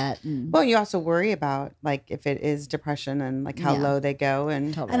upset. Well, you also worry about if it is depression and how low they go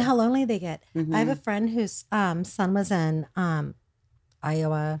and how lonely they get. I have a friend whose son was in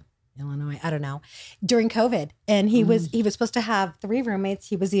Iowa, Illinois, I don't know, during COVID, and he was supposed to have 3 roommates.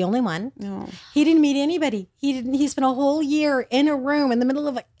 He was the only one. Oh. He didn't meet anybody. He spent a whole year in a room in the middle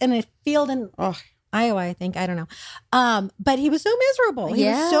of in a field in Iowa, I think. I don't know. But he was so miserable. He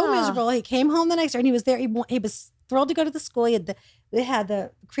was so miserable. He came home the next day and he was there. He was thrilled to go to the school. They had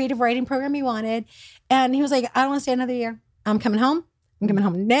the creative writing program he wanted. And he was like, I don't want to stay another year. I'm coming home. I'm coming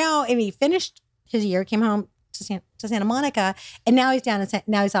home now. And he finished his year, came home to Santa Monica. And now he's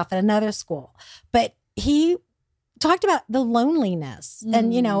now he's off at another school. But he talked about the loneliness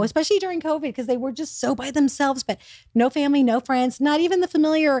and, especially during COVID, because they were just so by themselves, but no family, no friends, not even the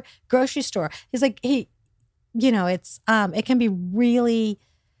familiar grocery store. He's like, it's, it can be really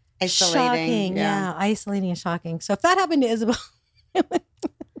isolating. Shocking. Yeah. Isolating and shocking. So if that happened to Isabel,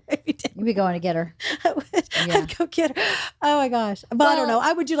 you'd be going to get her. I'd go get her. Oh my gosh. But I don't know.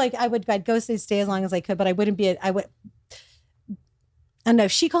 I'd go stay as long as I could, but I wouldn't be, and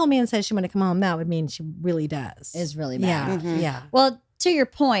if she called me and said she wanted to come home, that would mean she really does. Is really bad. Yeah. Yeah. Well, to your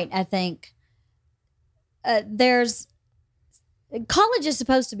point, I think college is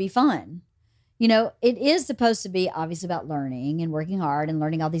supposed to be fun. It is supposed to be obviously about learning and working hard and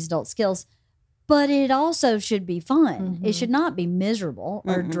learning all these adult skills, but it also should be fun. It should not be miserable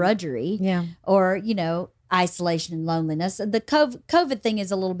or drudgery or, isolation and loneliness. The COVID thing is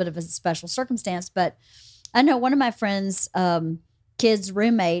a little bit of a special circumstance, but I know one of my friends' kid's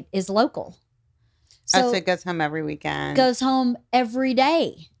roommate is local. So it goes home every weekend. Goes home every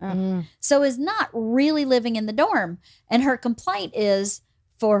day. So is not really living in the dorm. And her complaint is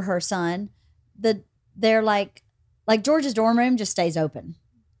for her son that they're like George's dorm room just stays open.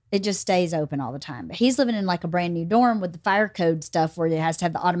 It just stays open all the time. But he's living in a brand new dorm with the fire code stuff where it has to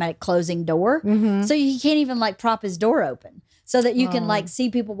have the automatic closing door. So he can't even prop his door open so that you can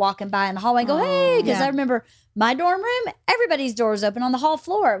see people walking by in the hallway and go, hey, because I remember my dorm room, everybody's door was open on the hall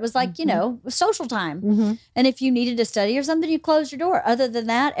floor. It was social time. And if you needed to study or something, you closed your door. Other than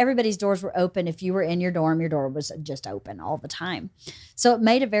that, everybody's doors were open. If you were in your door was just open all the time. So it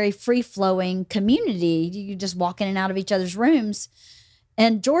made a very free-flowing community. You just walk in and out of each other's rooms.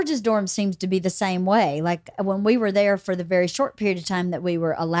 And George's dorm seems to be the same way. When we were there for the very short period of time that we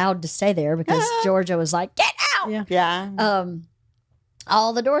were allowed to stay there because Georgia was like, get out. Yeah.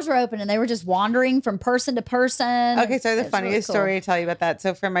 All the doors were open and they were just wandering from person to person. Okay, so the funniest story to tell you about that.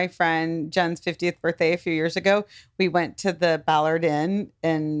 So for my friend Jen's 50th birthday a few years ago, we went to the Ballard Inn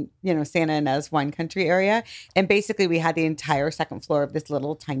in, Santa Ynez wine country area. And basically we had the entire second floor of this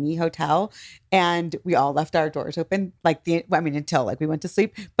little tiny hotel. And we all left our doors open, until we went to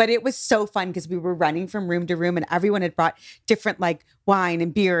sleep. But it was so fun because we were running from room to room and everyone had brought different wine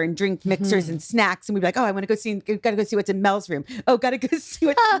and beer and drink mixers and snacks. And we'd be like, oh, I want to gotta go see what's in Mel's room. Oh, gotta go see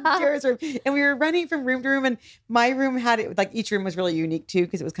what's in Jared's room. And we were running from room to room. And my room had it, each room was really unique too,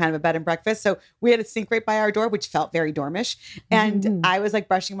 because it was kind of a bed and breakfast. So we had a sink right by our door, which felt very dormish. And I was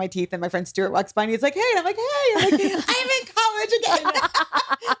brushing my teeth and my friend Stuart walks by and he's like, hey, and I'm like, hey, I'm in college again.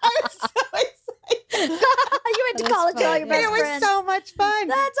 I was so excited. You went to college with all your fun. best And it was friends. so much fun.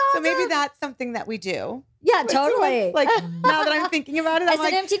 That's So maybe awesome. that's something that we do. Yeah, It's totally. Like now that I'm thinking about it, As I'm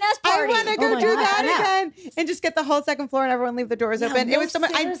like, an empty nest I party. want to Oh go my do God, that yeah. again and just get the whole second floor and everyone leave the doors open. no It was so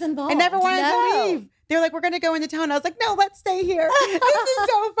much. sitters I involved. never wanted No. to leave. They're like, we're going to go into town. I was like, no, let's stay here. This is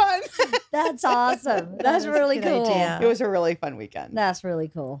so fun. That's awesome. That's That's a really good cool. idea. It was a really fun weekend. That's really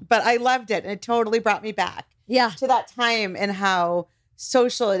cool. But I loved it. And it totally brought me back Yeah. to that time and how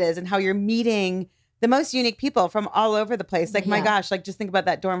social it is and how you're meeting the most unique people from all over the place. Like, my Yeah. gosh, like just think about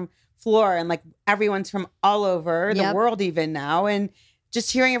that dorm floor and like everyone's from all over the Yep. world even now. And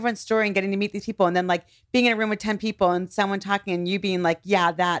just hearing everyone's story and getting to meet these people and then like being in a room with 10 people and someone talking and you being like,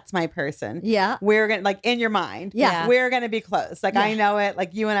 yeah, that's my person. Yeah. We're going to like in your mind. Yeah. We're going to be close. Like, Yeah. I know it.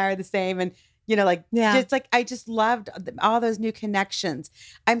 Like you and I are the same. And you know, like, Yeah. just like, I just loved all those new connections.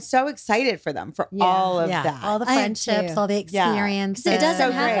 I'm so excited for them, for Yeah. all of yeah, that. all the I am friendships, too. all the experiences. It doesn't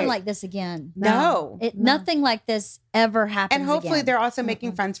so happen great. like this again. no. Nothing like this ever happens. And hopefully again. they're also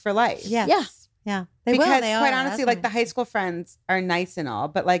making friends for life. Yes. Yeah. Yeah. They Because will. They quite are. honestly, That's like the nice. high school friends are nice and all,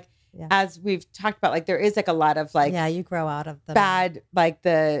 but like, Yeah. as we've talked about, like there is like a lot of like yeah, you grow out of the bad, like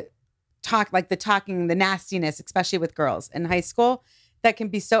the talking, the nastiness, especially with girls in high school, that can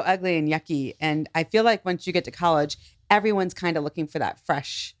be so ugly and yucky. And I feel like once you get to college, everyone's kind of looking for that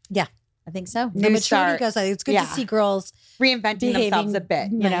fresh I think so. The new maturity start. goes. It's good Yeah. to see girls reinventing behaving themselves a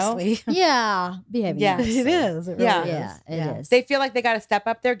bit, you know? nicely. Yeah. Behaving. Yeah. nicely. It is. It really Yeah. Yeah, is. it is. They feel like they got to step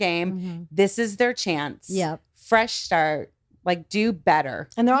up their game. Mhm. This is their chance. Yep. Fresh start. Like, do better.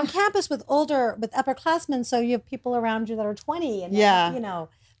 And they're on campus with upperclassmen, so you have people around you that are 20, and Yeah. you know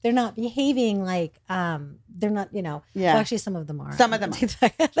they're not behaving like they're not. You know, Yeah. well, actually, some of them are. Some of them are. Some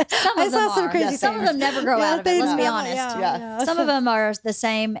I of them saw some are. crazy Yeah, some of things. them never grow Yeah, out of it. they Let's be never- honest. Yeah. Some of them are the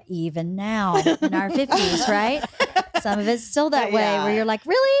same even now in our 50s, right? Some of it's still that way Yeah. where you're like,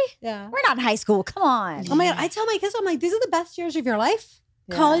 really? Yeah. We're not in high school. Come on. Oh my God! I tell my kids, I'm like, these are the best years of your life.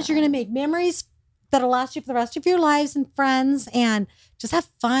 Yeah. College, you're going to make memories that'll last you for the rest of your lives and friends, and just have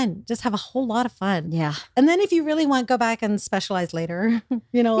fun. Just have a whole lot of fun. Yeah. And then if you really want, go back and specialize later.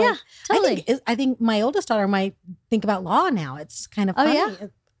 You know, Yeah, like, totally. I think my oldest daughter might think about law now. It's kind of Oh, funny. yeah?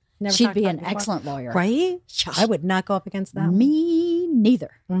 Never She'd talked be about an it before. excellent lawyer. Right? I would not go up against that. Me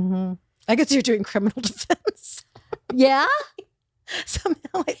neither. Mm-hmm. I guess you're doing criminal defense. Yeah.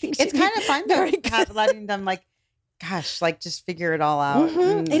 Somehow I think It's she'd kind be of fun very to good. have letting them like, gosh, like just figure it all out.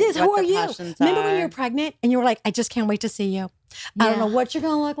 Mhm. and It is. what Who are the you? passions Remember when are. you were pregnant and you were like, I just can't wait to see you. I don't know what you're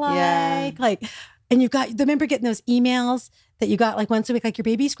going to look like. Yeah. Like, and you got, remember getting those emails that you got like once a week, like your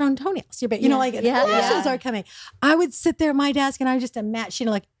baby's grown toenails. You know, like the Yeah. lashes Yeah. are coming. I would sit there at my desk and I would just imagine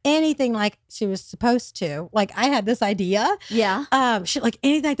like anything like she was supposed to. Like I had this idea. Yeah. Shit, like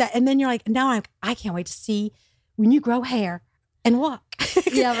anything like that. And then you're like, now I can't wait to see when you grow hair and walk.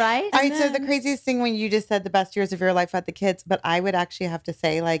 Yeah. Right. All right, so the craziest thing when you just said the best years of your life at the kids, but I would actually have to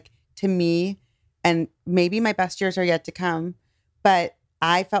say, like, to me, and maybe my best years are yet to come, but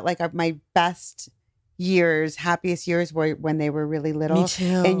I felt like my best years, happiest years were when they were really little. Me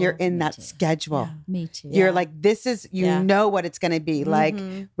too. And you're in Me that too. schedule. Me too. You're like, this is, you Yeah. know what it's going to be. Like,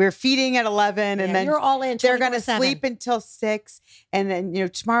 Mhm. we're feeding at 11 and Yeah, then you're all in. they're going to 24/7. sleep until 6. And then, you know,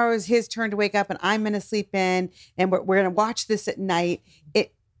 tomorrow is his turn to wake up and I'm going to sleep in and we're going to watch this at night.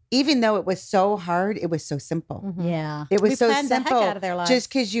 Even though it was so hard, it was so simple. Mhm. Yeah. It was We so planned the heck simple out of their lives. just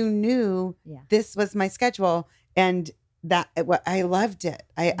because you knew Yeah. this was my schedule and I loved it.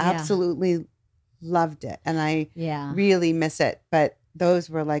 I absolutely loved it. And I Yeah. really miss it. But those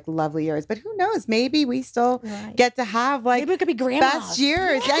were like lovely years. But who knows? Maybe we still Right. get to have like Maybe it could be grandmas. best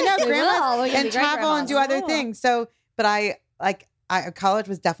years. I know We will. grandmas We're gonna and be great travel and do grandmas. other Oh. things. So, but college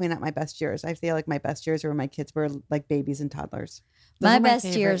was definitely not my best years. I feel like my best years were when my kids were like babies and toddlers. Those My are my best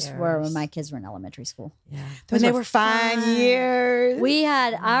favorite years were when years. my kids were in elementary school. Yeah. Those When were fun years. We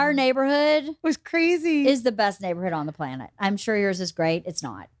had our neighborhood It was crazy. is the best neighborhood on the planet. I'm sure yours is great. It's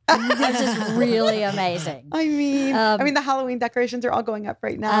not. It's just really amazing. I mean, the Halloween decorations are all going up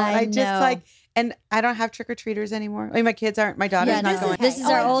right now. I And and I don't have trick or treaters anymore. I mean, my kids aren't. My daughter's Yeah, not this going. is- this is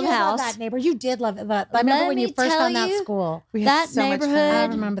our I old did love house. That neighbor, you did love that. I remember Let when you me first tell found that you, school. We had that so much fun. neighborhood I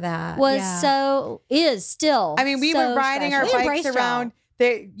remember that. was Yeah. is still. I mean, we so were riding special. our We bikes embraced around.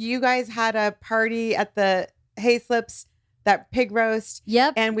 You guys had a party at the Hay Slips, that pig roast,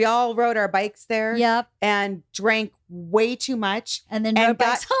 Yep. and we all rode our bikes there Yep. and drank way too much. And then rode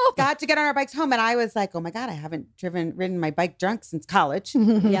bikes home. Got to get on our bikes home. And I was like, oh my God, I haven't ridden my bike drunk since college.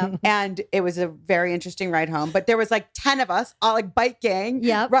 Yeah. And it was a very interesting ride home. But there was like 10 of us, all like bike gang,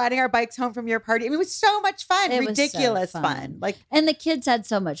 riding our bikes home from your party. I mean, it was so much fun. Ridiculous fun. Like, and the kids had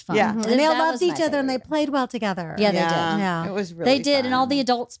so much fun. Yeah. And they all loved each other and they played well together. Yeah, they did. Yeah. It was really They did. fun. And all the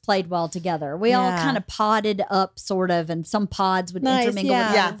adults played well together. We all kind of podded up sort of, and some pods would intermingle with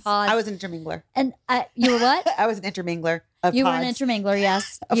other pods. I was an intermingler. And you were what? I was an intermingler of You pods. were an intermingler,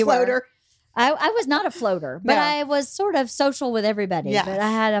 yes. A you floater. Were. I was not a floater, but No. I was sort of social with everybody. Yes. But I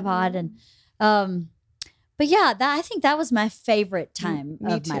had a pod, and but yeah, I think that was my favorite time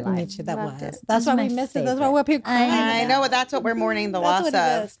of my life. Me too. That Loved was. it. That's why my we missed it. That's favorite. why we're up here crying. I know. That's what we're mourning the That's loss what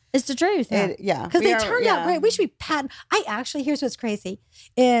it of. is. It's the truth. Because We they are- turned out great. We should be patting. I actually, here's what's crazy,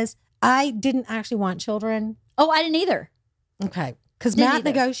 is I didn't actually want children. Oh, I didn't either. Okay. Because Didn't Matt either.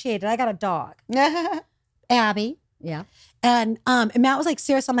 negotiated. I got a dog, Abby. Yeah. And Matt was like,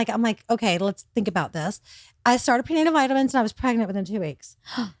 serious. I'm like, okay, let's think about this. I started prenatal vitamins and I was pregnant within 2 weeks.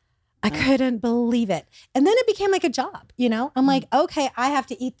 I couldn't believe it. And then it became like a job, you know? I'm like, okay, I have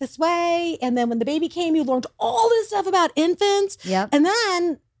to eat this way. And then when the baby came, you learned all this stuff about infants. Yep. And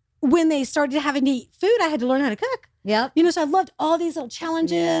then when they started having to eat food, I had to learn how to cook. Yep. You know, so I loved all these little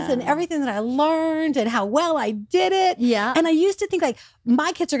challenges and everything that I learned and how well I did it. Yeah. And I used to think like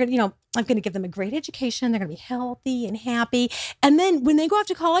my kids are going to, you know, I'm going to give them a great education. They're going to be healthy and happy. And then when they go off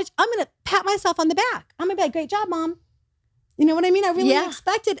to college, I'm going to pat myself on the back. I'm going to be like, great job, Mom. You know what I mean? I really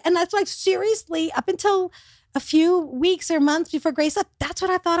expected. And that's like, seriously, up until a few weeks or months before Grace left, that's what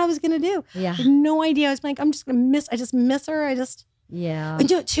I thought I was going to do. Yeah. I had no idea. I was like, I'm just going to I just miss her. Yeah. And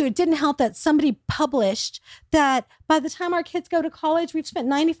too, it didn't help that somebody published that by the time our kids go to college, we've spent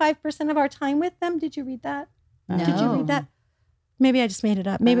 95% of our time with them. Did you read that? No. Did you read that? Maybe I just made it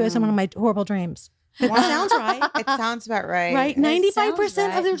up. Maybe it was in one of my horrible dreams. But it sounds right. It sounds about right. Right?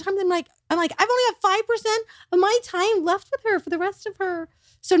 95% of their time. I'm like, I've only got 5% of my time left with her for the rest of her.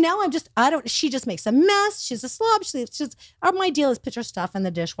 So now she just makes a mess. She's a slob. My deal is put her stuff in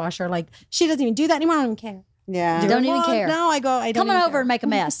the dishwasher. Like, she doesn't even do that anymore. I don't even care. Yeah. Don't even care. No, I don't Come on even over care. and make a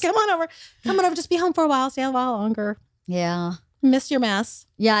mess. Come on over. Just be home for a while. Stay a while longer. Yeah. Miss your mess.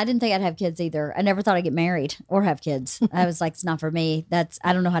 Yeah, I didn't think I'd have kids either. I never thought I'd get married or have kids. I was like, it's not for me.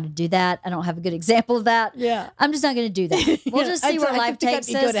 I don't know how to do that. I don't have a good example of that. Yeah. I'm just not going to do that. We'll just see where I life think I'd takes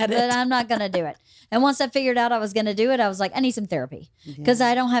be us, good at it. but I'm not going to do it. And once I figured out I was going to do it, I was like, I need some therapy because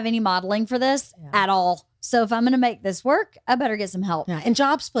I don't have any modeling for this at all. So if I'm going to make this work, I better get some help. Yeah. And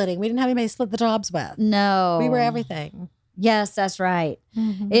job splitting. We didn't have anybody to split the jobs with. No. We were everything. Yes, that's right.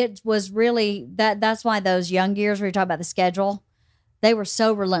 Mm-hmm. It was really that's why those young years where you talk about the schedule, they were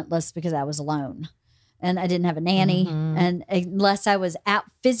so relentless because I was alone and I didn't have a nanny. Mm-hmm. And unless I was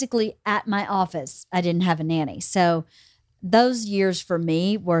physically at my office, I didn't have a nanny. So those years for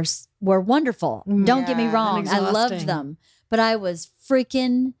me were wonderful. Don't get me Yeah, wrong. I loved exhausting. them, but I was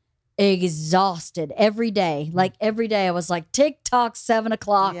freaking exhausted every day. Like every day I was like, TikTok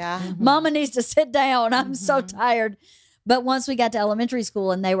 7:00. Yeah. Mama needs to sit down. I'm so tired. But once we got to elementary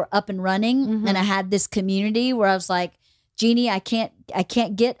school and they were up and running and I had this community where I was like, Jeannie, I can't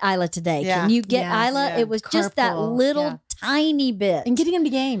get Isla today. Yeah. Can you get Yes. Isla? Yeah. It was just that Carpool. little Yeah. tiny bit. And getting them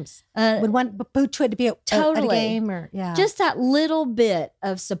to games. When one boot had to be at a Totally. game or Just that little bit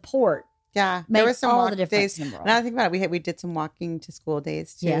of support. Yeah. Made There was some all walk the difference days. in the world. Now I think about it, we did some walking to school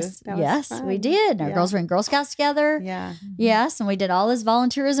days too. Yes. That was Yes, fun. we did. Our Yeah. girls were in Girl Scouts together. Yeah. Yes. And we did all this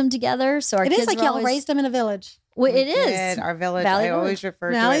volunteerism together. So our it kids is like were y'all always, raised them in a village. Well, it We is. did. Our village. Valley I always Village.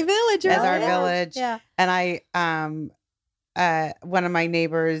 refer Valley to it Village. as right? our Yeah. village. Yeah. And one of my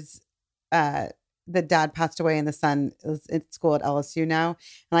neighbors, the dad passed away and the son is at school at LSU now.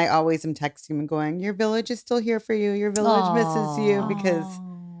 And I always am texting him and going, your village is still here for you. Your village misses you because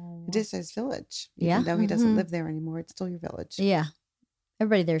it is his village. Yeah. Even though he doesn't Mhm. live there anymore, it's still your village. Yeah.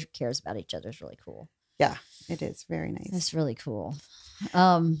 Everybody there cares about each other. It's really cool. Yeah, it is very nice. It's really cool.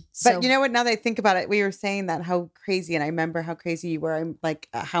 But you know what? Now that I think about it, we were saying that how crazy, and I remember how crazy you were. I'm like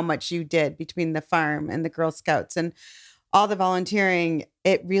how much you did between the farm and the Girl Scouts and all the volunteering.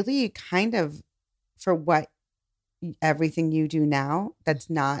 It really kind of for what everything you do now. That's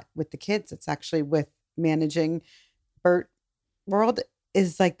not with the kids. It's actually with managing Burt World.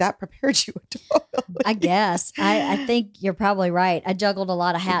 Is like that prepared you totally. I guess. I think you're probably right. I juggled a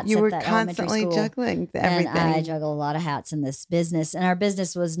lot of hats You at were that elementary constantly school. juggling everything. And I juggle a lot of hats in this business. And our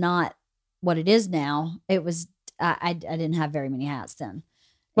business was not what it is now. It was, I didn't have very many hats then.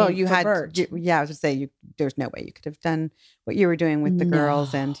 Well, And you for had, Bert, I was to say, there's no way you could have done what you were doing with the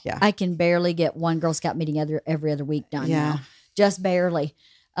girls, and I can barely get one Girl Scout meeting every other week done Yeah. now. Just barely.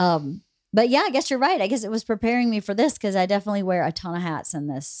 But yeah, I guess you're right. I guess it was preparing me for this because I definitely wear a ton of hats in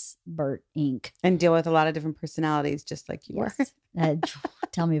this Burt ink. And deal with a lot of different personalities, just like you were.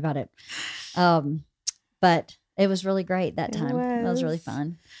 Tell me about it. But it was really great that time. It was really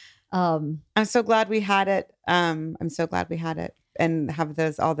fun. I'm so glad we had it. I'm so glad we had it and have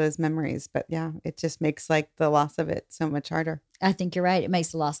all those memories. But yeah, it just makes like the loss of it so much harder. I think you're right. It makes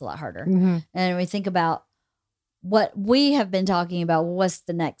the loss a lot harder. And we think about what we have been talking about. What's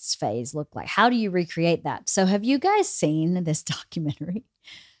the next phase look like? How do you recreate that? So have you guys seen this documentary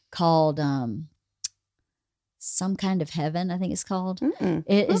called Some Kind of Heaven, I think it's called?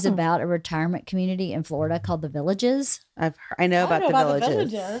 It is about a retirement community in Florida called The Villages. I know about the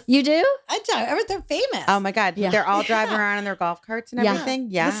villages. You do? I do. They're famous. Oh my God. They're all driving around in their golf carts and everything.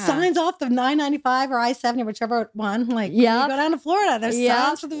 Yeah. The signs off the 995 or I-70, whichever one. Like, you go down to Florida, there's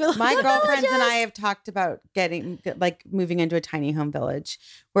signs for the village. My girlfriends and I have talked about moving into a tiny home village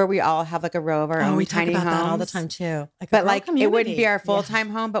where we all have like a row of our own tiny homes. We talk about that all the time too. But it wouldn't be our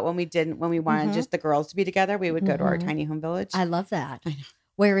full-time home. But when we wanted just the girls to be together, we would go to our tiny home village. I love that. I know.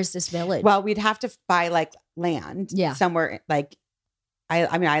 Where is this village? Well, we'd have to buy like land somewhere like,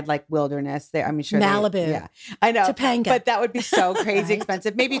 I'd like wilderness there. I'm sure Malibu. I know. Topanga. But that would be so crazy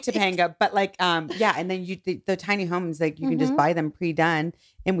expensive. Maybe Topanga. But like, and then the tiny homes, like you can just buy them pre-done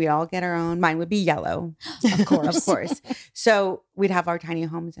and we all get our own. Mine would be yellow. Of course. Of course. So we'd have our tiny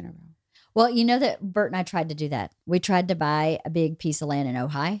homes in a row. Well, you know that Bert and I tried to do that. We tried to buy a big piece of land in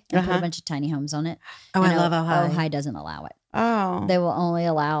Ojai and put a bunch of tiny homes on it. Oh, I love Ojai. Ojai doesn't allow it. Oh. They will only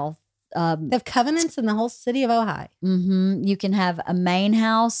allow... they have covenants in the whole city of Ojai. You can have a main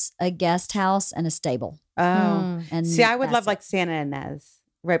house, a guest house, and a stable. Oh. And see, I would love like Santa Ynez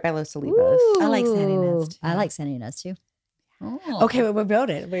right by Los Olivos. Ooh. I like Santa Ynez too. I like Santa Ynez too. Oh. Okay, we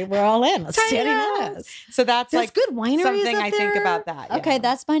voted. We're all in. Let's Santa Ynez. So that's There's like good wineries something up I there. think about that. Okay,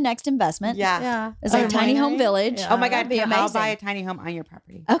 that's my next investment. Yeah. It's like a tiny home village. Yeah. Oh my God, That'd be amazing. I'll buy a tiny home on your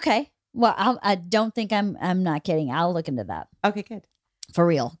property. Okay. Well, I don't think I'm not kidding. I'll look into that. Okay, good. For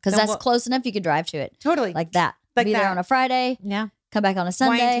real. Because Then that's close enough you could drive to it. Totally. Like that. Like Be there that. on a Friday. Yeah. Come back on a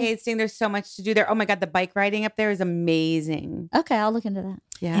Sunday. Wine tasting. There's so much to do there. Oh my God, the bike riding up there is amazing. Okay, I'll look into that.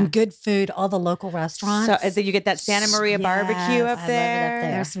 Yeah. And good food, all the local restaurants. So you get that Santa Maria barbecue up I love it there. up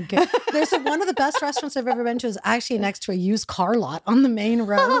there. There's some good. There's one of the best restaurants I've ever been to is actually next to a used car lot on the main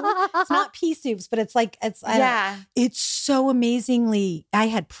road. It's not pea soups, but it's like it's so amazingly. I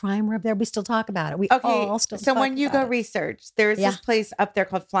had prime rib there. We still talk about it. We all still. So talk when you about go it. research, there's this place up there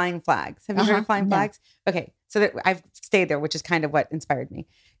called Flying Flags. Have you heard of Flying Flags? Okay, so I've stayed there, which is kind of what inspired me.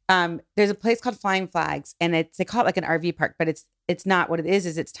 There's a place called Flying Flags, and they call it like an RV park, but it's not what it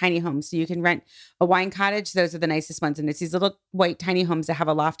is. It's tiny homes. So you can rent a wine cottage. Those are the nicest ones, and it's these little white tiny homes that have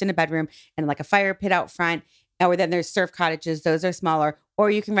a loft and a bedroom and like a fire pit out front. Or then there's surf cottages. Those are smaller.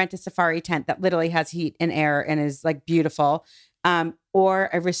 Or you can rent a safari tent that literally has heat and air and is like beautiful. Or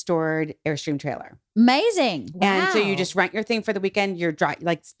a restored Airstream trailer. Amazing. And so you just rent your thing for the weekend. You're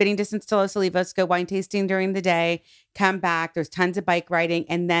like spitting distance to Los Olivos, go wine tasting during the day, come back. There's tons of bike riding.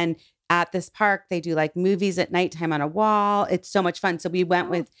 And then at this park, they do like movies at nighttime on a wall. It's so much fun. So we went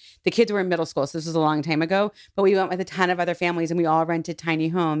with, the kids were in middle school. So this was a long time ago, but we went with a ton of other families and we all rented tiny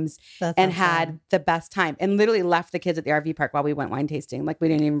homes and had the best time and literally left the kids at the RV park while we went wine tasting. Like we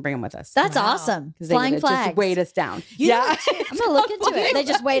didn't even bring them with us. That's awesome. Flying Flags. Just weighed us down. I'm going to look into it. They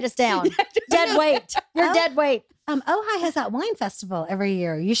just weighed us down. Dead weight. You're dead weight. Ojai has that wine festival every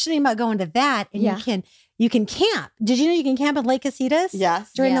year. You should think about going to that, and you can camp. Did you know you can camp at Lake Casitas?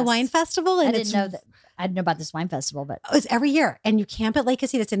 Yes. During the wine festival, and I didn't know that. I didn't know about this wine festival, but it's every year, and you camp at Lake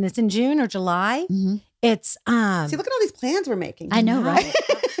Casitas, and it's in June or July. It's See, look at all these plans we're making. I know, right?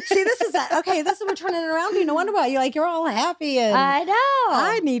 See, this is okay. This is we're turning it around for you. No wonder why you're all happy, and I know.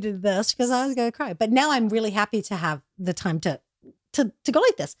 I needed this because I was going to cry, but now I'm really happy to have the time to go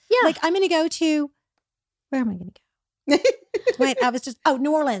like this. Yeah, like I'm going to go to. Where am I going to go? Wait, I was just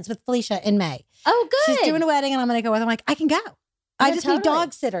New Orleans with Felicia in May. Oh, good. She's doing a wedding, and I'm going to go with her. I'm like, I can go. I just need totally.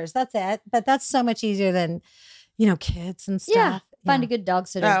 dog sitters. That's it. But that's so much easier than, kids and stuff. Yeah, find a good dog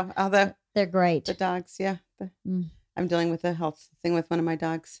sitter. Oh, although they're great. the dogs, I'm dealing with a health thing with one of my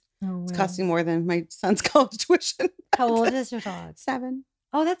dogs. Oh, It's costing more than my son's college tuition. How old is your dog? 7.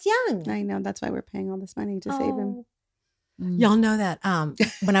 Oh, that's young. I know. That's why we're paying all this money to save him. Y'all know that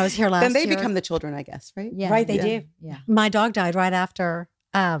when I was here last Then they year. become the children, I guess, right? Yeah, Right, they do. Yeah. My dog died right after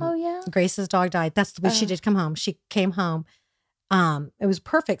Oh yeah. Grace's dog died. That's what she did come home. She came home. It was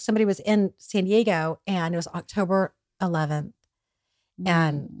perfect. Somebody was in San Diego and it was October 11th.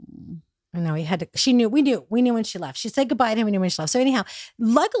 And I know we had to. We knew when she left. She said goodbye to him. We knew when she left. So anyhow,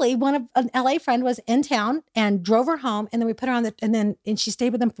 luckily, an LA friend was in town and drove her home, and then we put her on and she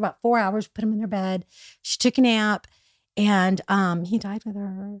stayed with them for about 4 hours. Put him in their bed. She took a nap, and he died with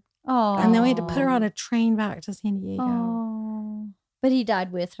her. Oh, and then we had to put her on a train back to San Diego. Oh, but he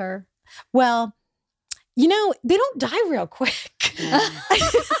died with her. Well, they don't die real quick.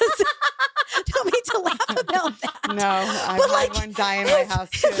 Don't mean to laugh about that. No, I've had one die in my house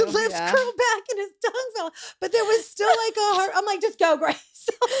too. His lips curled back and his tongue fell. But there was still like a heart. I'm like, just go, Grace.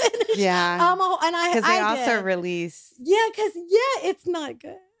 Yeah. Because they also release. Yeah, because it's not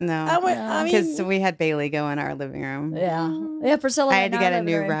good. No. Because we had Bailey go in our living room. Yeah, Priscilla. I had to get a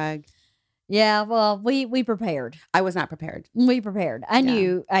new rug. Yeah, well, we prepared. I was not prepared. We prepared. I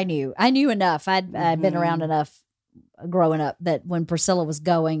knew enough. I'd been around enough growing up that when Priscilla was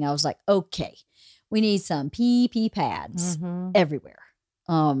going, I was like, okay, we need some PP pads everywhere.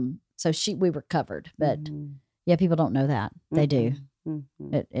 So we were covered, but yeah, people don't know that. They do.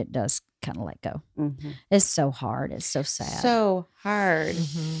 Mm-hmm. It does kind of let go. Mm-hmm. It's so hard. It's so sad. So hard.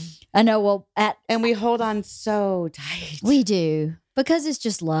 I know. Well, and we hold on so tight. We do. Because it's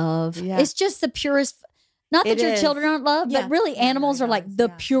just love. Yeah. It's just the purest. Not that your children aren't loved, but really animals are like the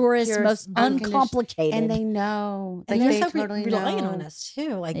purest, most uncomplicated. And they know. And they're so totally relying on us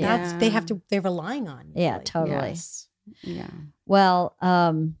too. Like they're relying on. Yeah, really. totally. Yes. Yeah. Well,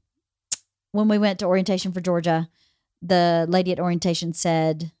 when we went to orientation for Georgia, the lady at orientation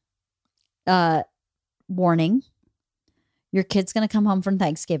said, warning, your kid's going to come home from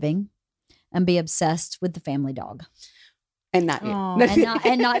Thanksgiving and be obsessed with the family dog. And not you.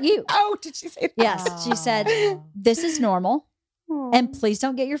 And not you. Oh, did she say that? Yes. She said, this is normal. And please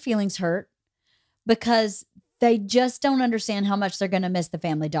don't get your feelings hurt because they just don't understand how much they're going to miss the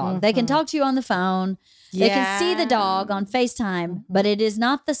family dog. They can talk to you on the phone. They can see the dog on FaceTime, but it is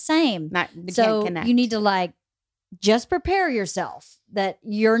not the same. So you need to just prepare yourself that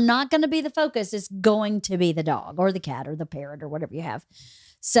you're not going to be the focus. It's going to be the dog or the cat or the parrot or whatever you have.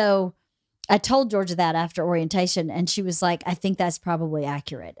 So I told Georgia that after orientation, and she was like, I think that's probably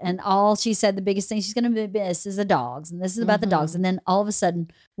accurate. And all she said, the biggest thing she's going to miss is the dogs. And this is about the dogs. And then all of a sudden,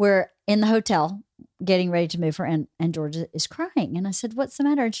 we're in the hotel getting ready to move her, and Georgia is crying. And I said, what's the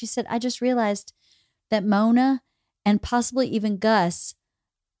matter? And she said, I just realized that Mona and possibly even Gus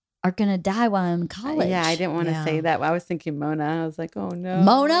are going to die while I'm in college. Yeah, I didn't want to say that. I was thinking Mona. I was like, oh no.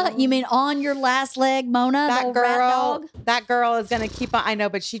 Mona? You mean on your last leg, Mona? That girl is going to keep on. I know,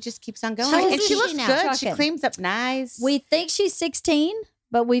 but she just keeps on going. And she looks good. She cleans up nice. We think she's 16,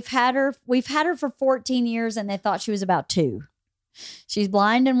 but we've had her for 14 years and they thought she was about 2. She's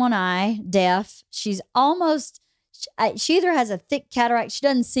blind in one eye, deaf. She's she either has a thick cataract. She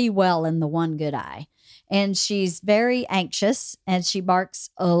doesn't see well in the one good eye. And she's very anxious and she barks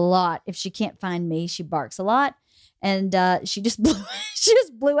a lot. If she can't find me, she barks a lot. And she just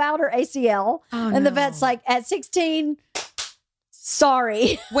blew out her ACL. And the vet's like, at 16,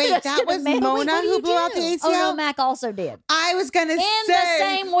 sorry. Wait, that was Mona who blew out the ACL? Oh, no, Mac also did. I was going to say. In the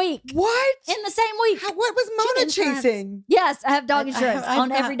same week. What? In the same week. What was Mona chasing? Yes, I have dog insurance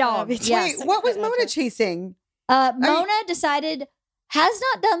on every dog. Yes. Wait, what was Mona chasing? Mona decided, has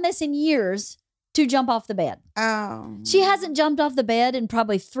not done this in years, to jump off the bed. Oh. She hasn't jumped off the bed in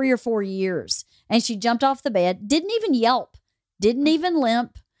probably 3 or 4 years. And she jumped off the bed, didn't even yelp, didn't even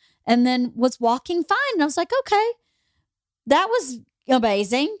limp, and then was walking fine. And I was like, okay, that was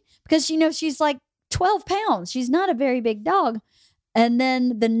amazing because, she's like 12 pounds. She's not a very big dog. And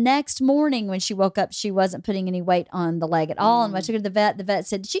then the next morning when she woke up, she wasn't putting any weight on the leg at all. And when I took her to the vet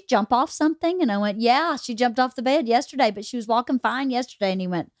said, did she jump off something? And I went, yeah, she jumped off the bed yesterday, but she was walking fine yesterday. And he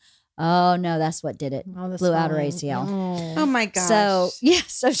went, oh, no, that's what did it. Blew out her ACL. Oh, my gosh.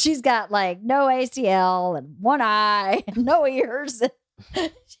 So she's got no ACL and one eye and no ears.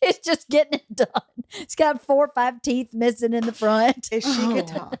 She's just getting it done. She's got 4 or 5 teeth missing in the front. If she could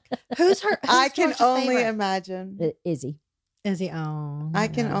talk. Who's I can only imagine. Izzy. I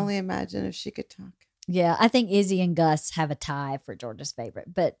can only imagine if she could talk. Yeah, I think Izzy and Gus have a tie for Georgia's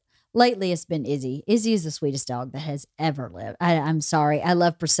favorite, but lately it's been Izzy. Izzy is the sweetest dog that has ever lived. I'm sorry. I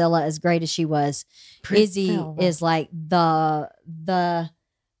love Priscilla as great as she was. Izzy is like the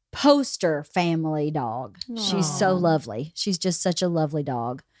poster family dog. Aww. She's so lovely. She's just such a lovely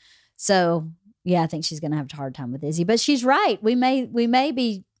dog. So yeah, I think she's going to have a hard time with Izzy, but she's right. We may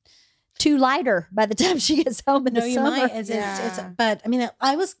be too lighter by the time she gets home in the summer. No, you might. But I mean,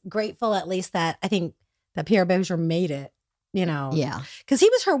 I was grateful at least that I think that Pierre Beaujour made it. Yeah, because he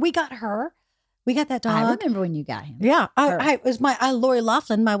was her. We got that dog. I remember when you got him. Yeah, I was Lori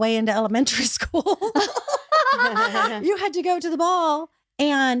Laughlin my way into elementary school. You had to go to the ball,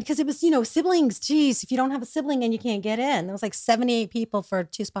 And because it was, siblings, geez, if you don't have a sibling and you can't get in, there was like 78 people for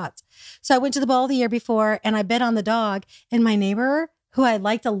 2 spots. So I went to the ball the year before and I bet on the dog. And my neighbor, who I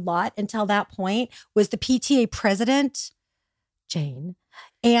liked a lot until that point, was the PTA president, Jane.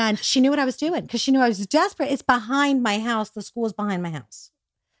 And she knew what I was doing because she knew I was desperate. It's behind my house. The school is behind my house.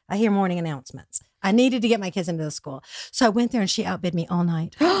 I hear morning announcements. I needed to get my kids into the school. So I went there and she outbid me all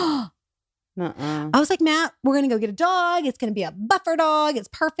night. I was like, Matt, we're going to go get a dog. It's going to be a buffer dog. It's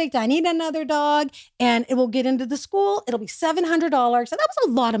perfect. I need another dog. And it will get into the school. It'll be $700. So that was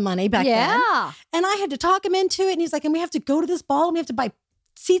a lot of money back then. And I had to talk him into it. And he's like, and we have to go to this ball and we have to buy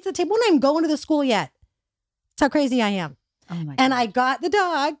seats at the table. We're not even going to the school yet. That's how crazy I am. Oh my and gosh. I got the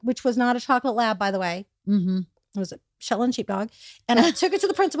dog, which was not a chocolate lab, by the way. Mm-hmm. It was a Shetland sheepdog. And I took it to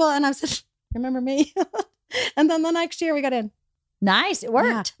the principal and I said, remember me? And then the next year we got in. Nice. It worked.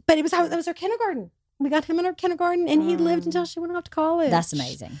 Yeah. But it was our kindergarten. We got him in our kindergarten and he lived until she went off to college. That's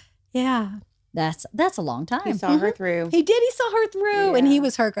amazing. Yeah. That's a long time. He saw her through. He did. He saw her through and he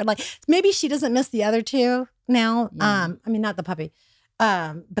was her. Like, maybe she doesn't miss the other 2 now. Yeah. I mean, not the puppy.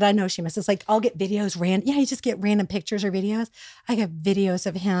 But I know she misses. Like, I'll get videos, you just get random pictures or videos. I get videos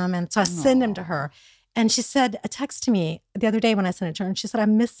of him. And so I send them to her. And she said a text to me the other day when I sent it to her. And she said, I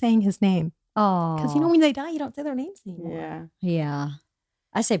miss saying his name. Oh. Because when they die, you don't say their names anymore. Yeah. Yeah.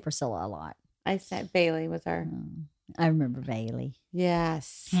 I say Priscilla a lot. I said Bailey was our. I remember Bailey.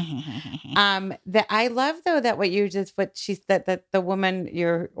 Yes. That I love though that that the woman,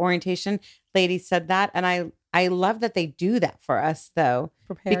 your orientation lady said that. And I love that they do that for us though,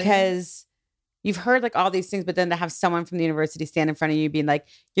 because you've heard like all these things, but then to have someone from the university stand in front of you being like,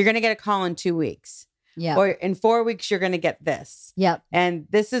 you're going to get a call in 2 weeks. Yeah. Or in 4 weeks, you're going to get this. Yep. And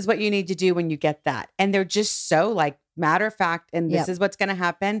this is what you need to do when you get that. And they're just so like matter of fact. And this is what's going to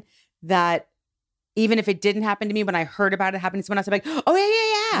happen, that even if it didn't happen to me, when I heard about it happening to someone else, I'm like, oh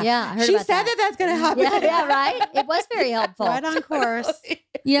yeah. Yeah. I heard She about said that that's going to happen. Yeah, right. It was very helpful. Right on course.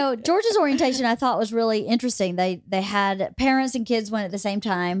 George's orientation I thought was really interesting. They had parents and kids went at the same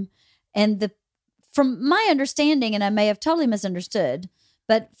time. And from my understanding, and I may have totally misunderstood,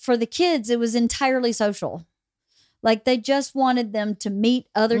 but for the kids, it was entirely social. Like they just wanted them to meet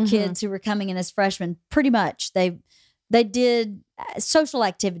other kids who were coming in as freshmen. Pretty much. They did social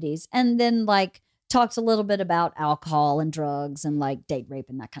activities and then like talked a little bit about alcohol and drugs and like date rape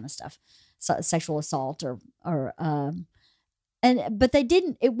and that kind of stuff. So, sexual assault but they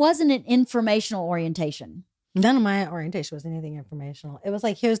didn't, it wasn't an informational orientation. None of my orientation was anything informational. It was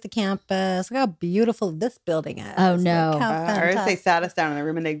like, here's the campus. Look how beautiful this building is. Oh, no. Like, how Or they sat us down in the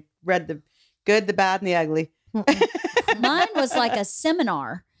room and they read the good, the bad, and the ugly. Mine was like a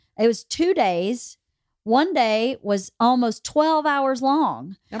seminar. It was 2 days. One day was almost 12 hours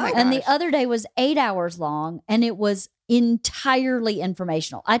long. Oh my And the gosh. other day was 8 hours long. And it was entirely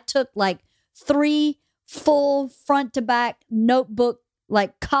informational. I took like 3 full front to back notebook,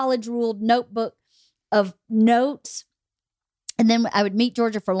 like college ruled notebook of notes. And then I would meet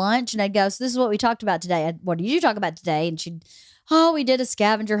Georgia for lunch and I'd go, so this is what we talked about today. What did you talk about today? And she'd, we did a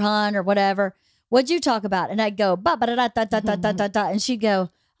scavenger hunt or whatever. What'd you talk about? And I'd go, ba-ba-da-da-da-da-da-da-da. And she'd go,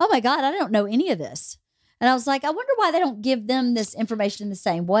 oh my God, I don't know any of this. And I was like, I wonder why they don't give them this information the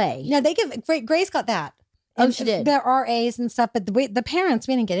same way. No, they give, Grace got that. Oh, And she did. There are A's and stuff, but the parents,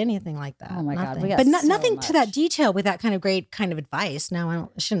 we didn't get anything like that. Oh my God, Nothing. we got but so nothing to that much. detail with that kind of great kind of advice. No,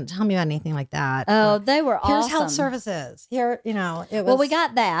 I shouldn't tell me about anything like that. Oh, they were Here's awesome. health services. Here, it was. Well, we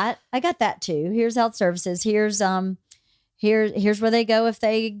got that. I got that too. Here's health services. Here's here's where they go if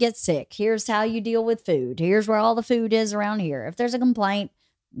they get sick. Here's how you deal with food. Here's where all the food is around here. If there's a complaint,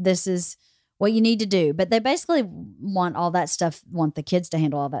 this is what you need to do. But they basically want all that stuff, want the kids to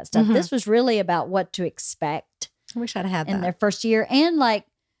handle all that stuff. This was really about what to expect I wish I'd had in that. their first year. And like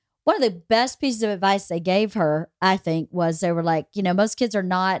one of the best pieces of advice they gave her, I think, was they were like, most kids are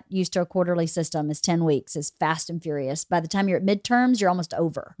not used to a quarterly system. It's 10 weeks. It's fast and furious. By the time you're at midterms, you're almost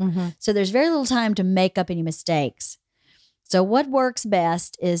over. So there's very little time to make up any mistakes. So what works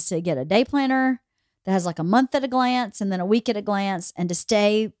best is to get a day planner that has like a month at a glance and then a week at a glance, and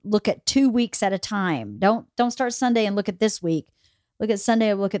to look at 2 weeks at a time. Don't start Sunday and look at this week. Look at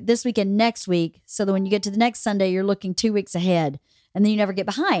Sunday, look at this week and next week, so that when you get to the next Sunday, you're looking 2 weeks ahead, and then you never get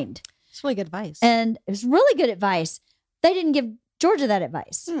behind. It's really good advice. And it was really good advice. They didn't give Georgia that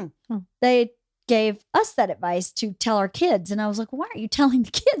advice. They gave us that advice to tell our kids. And I was like, why are you telling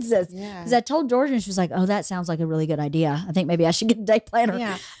the kids this? Because I told Georgia and she was like, oh, that sounds like a really good idea. I think maybe I should get a day planner.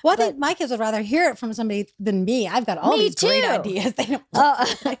 Yeah. Well, I think my kids would rather hear it from somebody than me. I've got all these great ideas. They don't.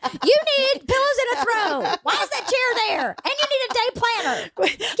 You need pillows in a throw. Why is that chair there? And you need a day planner.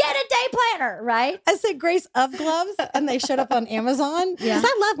 Get a day planner, right? I said Grace of gloves, and they showed up on Amazon. Yeah. Because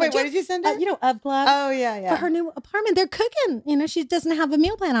I love. Wait, what did you send her? Of gloves. Oh yeah. For her new apartment, they're cooking. She doesn't have a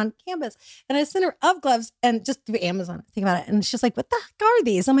meal plan on campus, and I sent her of gloves and just through Amazon. Think about it, and she's like, "What the heck are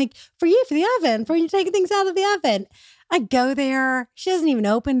these?" I'm like, "For you, for the oven, for when you taking things out of the oven." I go there. She doesn't even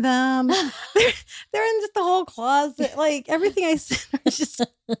open them. they're in just the whole closet. Like everything I sent her is just.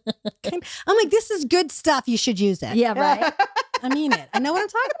 I'm like, this is good stuff. You should use it. Yeah, right. I mean it. I know what I'm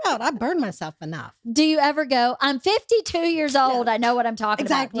talking about. I burned myself enough. Do you ever go, I'm 52 years old. I know what I'm talking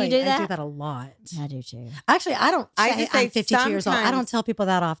about. Do you do that? I do that a lot. I do too. Actually, I don't say just say I'm 52 years old. I don't tell people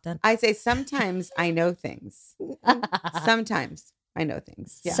that often. I say sometimes I know things. Sometimes I know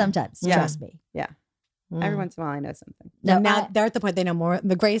things. Yeah. Sometimes. Yeah. Trust me. Yeah. Every once in a while I know something. No, now they're at the point they know more.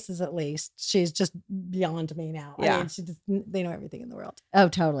 The Graces, at least, she's just beyond me now. Yeah. I mean, they know everything in the world. Oh,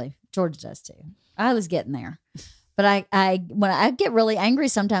 totally. George does too. I was getting there. But I when I get really angry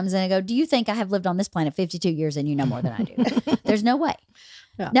sometimes and I go, do you think I have lived on this planet 52 years and you know more than I do? There's no way.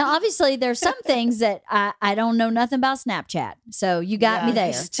 Yeah. Now, obviously, there's some things that I don't know nothing about Snapchat. So you got me there.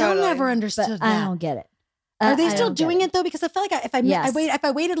 I still never understood that. I don't get it. Are they still doing it though? Because I feel like if I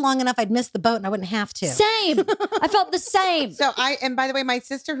waited long enough, I'd miss the boat and I wouldn't have to. Same. I felt the same. So and by the way, my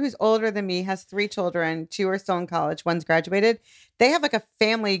sister who's older than me has 3 children. 2 are still in college. 1's graduated. They have like a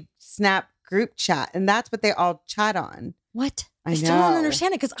family Snap group chat, and that's what they all chat on. What? I still don't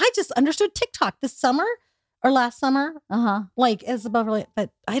understand it because I just understood TikTok this summer or last summer. Like Isabel, but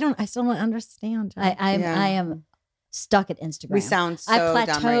I still don't understand. I am stuck at Instagram. We sound so I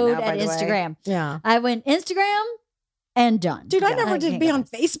dumb plateaued right now, by at the way. Instagram. Yeah. I went Instagram and done. Dude, I never did be on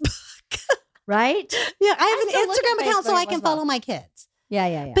Facebook. Right? Yeah, I have an Instagram account so I can follow my kids.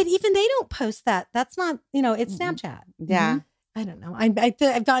 Yeah. But even they don't post that. That's not, it's Snapchat. Yeah. I don't know. I've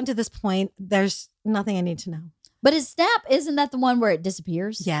gotten to this point. There's nothing I need to know. But is Snap, isn't that the one where it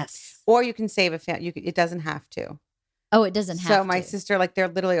disappears? Yes. Or you can save a family. It doesn't have to. Oh, it doesn't have to. So my sister, they're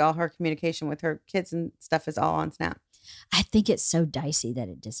literally all her communication with her kids and stuff is all on Snap. I think it's so dicey that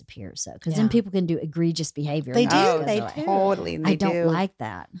it disappears, though, because then people can do egregious behavior. They do. They do. Totally. I don't like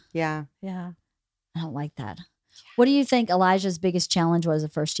that. Yeah. Yeah. I don't like that. What do you think Elijah's biggest challenge was the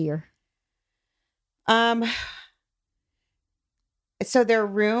first year? So their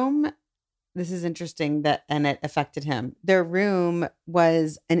room, this is interesting and it affected him. Their room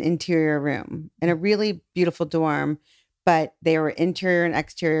was an interior room in a really beautiful dorm, but they were interior and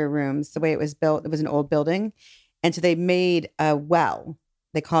exterior rooms. The way it was built, it was an old building. And so they made a well.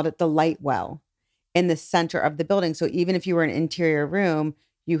 They called it the light well in the center of the building. So even if you were in an interior room,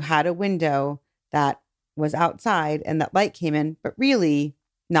 you had a window that was outside and that light came in, but really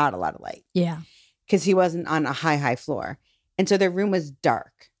not a lot of light. Yeah. Because he wasn't on a high floor. And so their room was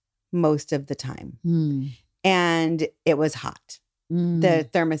dark most of the time. And it was hot. The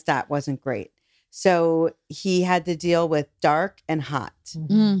thermostat wasn't great. So he had to deal with dark and hot.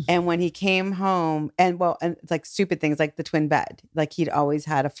 And when he came home, and like stupid things like the twin bed, like he'd always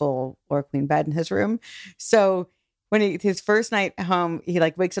had a full or queen bed in his room. So when his first night home, he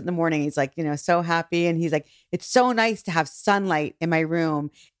like wakes up in the morning, he's like, so happy. And he's like, it's so nice to have sunlight in my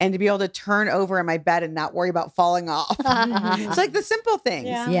room and to be able to turn over in my bed and not worry about falling off. It's like the simple things.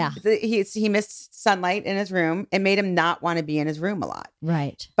 Yeah. He missed sunlight in his room. It made him not want to be in his room a lot.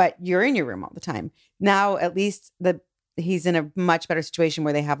 Right. But you're in your room all the time. Now, at least he's in a much better situation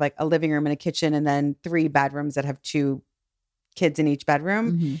where they have like a living room and a kitchen and then 3 bedrooms that have 2 kids in each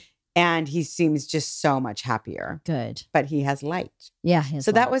bedroom. And he seems just so much happier. Good. But he has light. Yeah.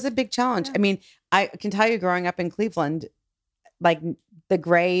 So that was a big challenge. Yeah. I mean, I can tell you growing up in Cleveland, like the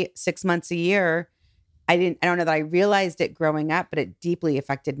gray 6 months a year, I don't know that I realized it growing up, but it deeply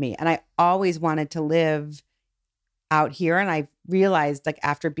affected me. And I always wanted to live out here. And I realized like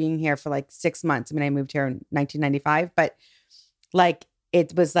after being here for like 6 months, I mean, I moved here in 1995, but like,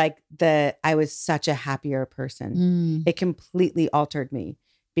 it was like I was such a happier person. It completely altered me.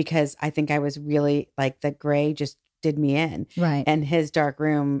 Because I think I was really like the gray just did me in. Right. And his dark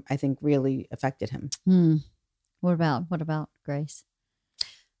room, I think, really affected him. What about Grace?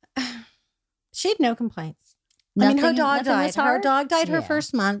 She had no complaints. Nothing, her dog died. Her dog died her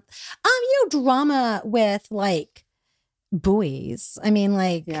first month. Drama with like boys. I mean,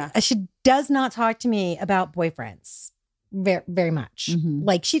 like she does not talk to me about boyfriends. very, very much. Mhm.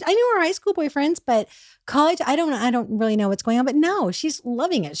 Like I knew her high school boyfriends, but college, I don't really know what's going on. But no, she's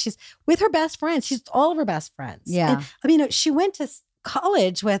loving it. She's with her best friends. She's all of her best friends. Yeah. And, I mean, she went to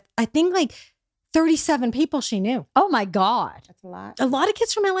college with, I think, like 37 people she knew. Oh my God. That's a lot. A lot of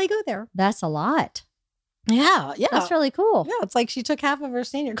kids from LA go there. That's a lot. Yeah. That's really cool. Yeah, it's like she took half of her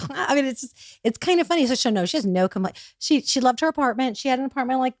senior class. I mean, it's kind of funny. So she has no complaint. She loved her apartment. She had an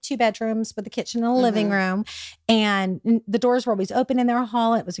apartment like 2 bedrooms with a kitchen and a living room, and the doors were always open in their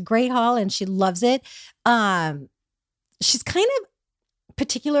hall. It was a great hall, and she loves it. She's kind of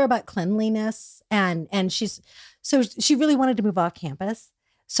particular about cleanliness, and she really wanted to move off campus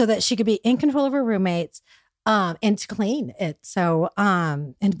so that she could be in control of her roommates. And to clean it. So,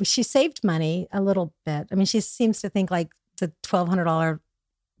 and she saved money a little bit. I mean, she seems to think like the $1,200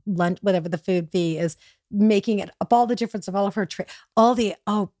 lunch, whatever the food fee is, making it up all the difference of all of her,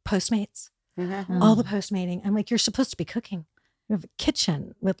 Postmates, all the Postmating. I'm like, you're supposed to be cooking. You have a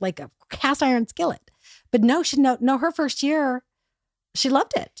kitchen with like a cast iron skillet. But no, her first year, she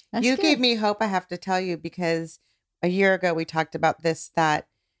loved it. You gave me hope, I have to tell you, because a year ago we talked about this, that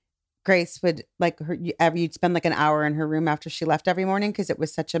Grace would you'd spend like an hour in her room after she left every morning because it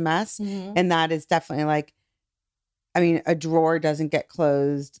was such a mess. Mm-hmm. And that is definitely like, I mean, a drawer doesn't get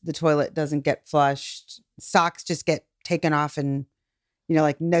closed. The toilet doesn't get flushed. Socks just get taken off, and,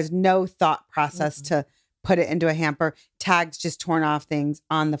 like there's no thought process to put it into a hamper. Tags just torn off, things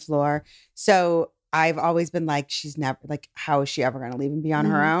on the floor. So I've always been like, she's never, like, how is she ever going to leave and be on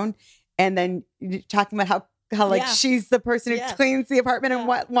her own? And then you're talking about how she's the person who cleans the apartment and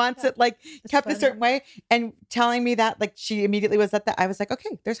wants it like kept a certain way, and telling me that like she immediately was at that. I was like,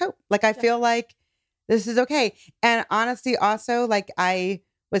 okay, there's hope. Like, I feel like this is okay. And honestly, also, like, I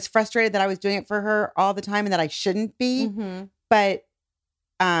was frustrated that I was doing it for her all the time and that I shouldn't be. Mm-hmm. But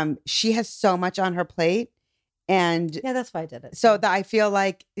she has so much on her plate, and that's why I did it. So that I feel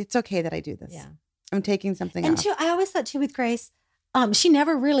like it's okay that I do this. Yeah, I'm taking something and off. too, I always thought too with Grace,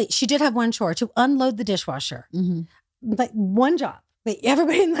 she did have one chore, to unload the dishwasher. Mm-hmm. Like one job. Like,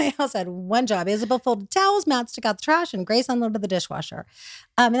 everybody in the house had one job. Isabel folded towels, Matt took out the trash, and Grace unloaded the dishwasher.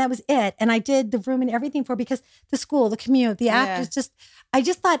 And that was it. And I did the room and everything for her, because the school, the commute, the after, I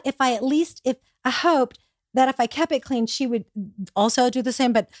just thought if I hoped that if I kept it clean, she would also do the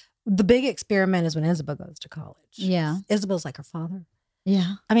same. But the big experiment is when Isabel goes to college. Yeah. Isabel's like her father.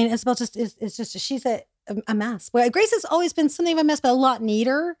 Yeah. I mean, Isabel she's a mess. Well, Grace has always been something of a mess, but a lot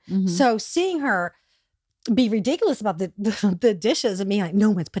neater. Mm-hmm. So seeing her be ridiculous about the dishes and being like,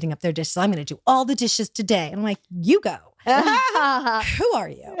 no one's putting up their dishes, I'm going to do all the dishes today. And I'm like, you go. Who are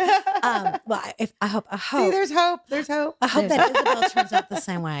you? Well, I hope. See, there's hope. There's hope. I hope that Isabel turns out the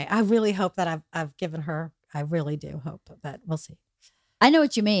same way. I really hope that I've given her. I really do hope that we'll see. I know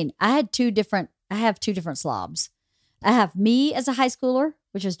what you mean. I have two different slobs. I have me as a high schooler,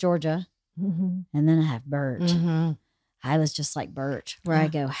 which is Georgia. Mm-hmm. And then I have Bert. Mm-hmm. I was just like Bert, where I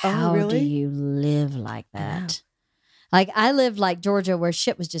go, how really? do you live like that? Like, I lived like Georgia, where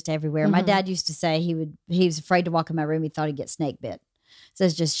shit was just everywhere. Mm-hmm. My dad used to say he was afraid to walk in my room. He thought he'd get snake bit. So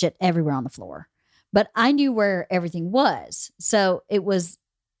it's just shit everywhere on the floor. But I knew where everything was. So it was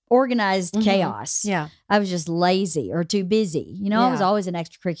organized chaos. Yeah. I was just lazy or too busy. I was always an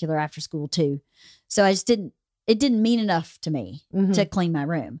extracurricular after school too. So it didn't mean enough to me to clean my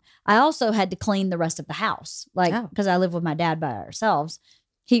room. I also had to clean the rest of the house, like, because I live with my dad by ourselves.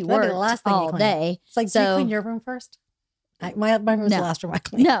 He worked all day. It's like, do you clean your room first? My room is the last room I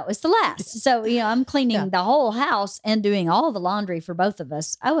clean. No, it's the last. So, I'm cleaning the whole house and doing all the laundry for both of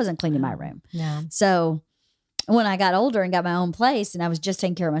us. I wasn't cleaning my room. Yeah. So when I got older and got my own place and I was just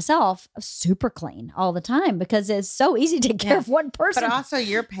taking care of myself, I was super clean all the time, because it's so easy to take care of one person. But also,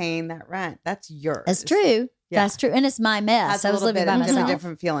 you're paying that rent. That's yours. That's true. Yeah. That's true. And it's my mess. I was living by myself. A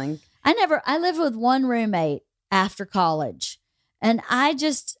different feeling. I lived with one roommate after college, and I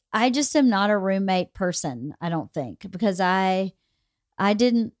just am not a roommate person, I don't think, because I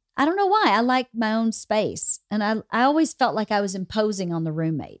don't know why. I like my own space. And I always felt like I was imposing on the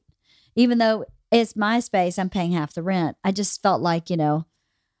roommate, even though it's my space, I'm paying half the rent. I just felt like,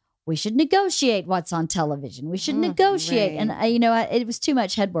 we should negotiate what's on television. We should negotiate. Right. And it was too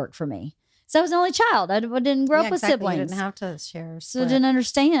much head work for me. So I was the only child. I didn't grow up with siblings. You didn't have to share. So I didn't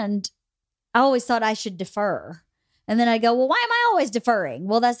understand. I always thought I should defer. And then I go, well, why am I always deferring?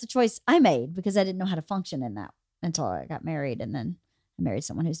 Well, that's the choice I made, because I didn't know how to function in that until I got married. And then I married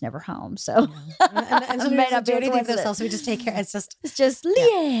someone who's never home. So and so we don't do anything for ourselves. We just take care. It's just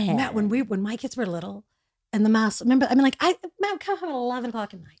yeah. Matt, when my kids were little and the mouse, remember, I mean, like, Matt would come home at 11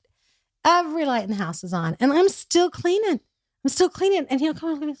 o'clock at night. Every light in the house is on, and I'm still cleaning. And he'll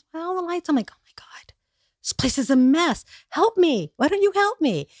come and look at me, well, all the lights. I'm like, oh my God, This place is a mess. Help me. Why don't you help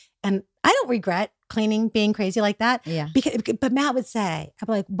me? And I don't regret cleaning, being crazy like that. Yeah. But Matt would say, I'd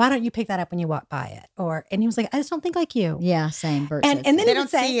be like, why don't you pick that up when you walk by it? And he was like, I just don't think like you. Yeah, same. Bert And says then that. he They would don't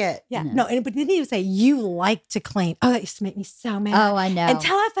say, see it. Yeah, No. but then he would say, you like to clean. Oh, that used to make me so mad. Oh, I know.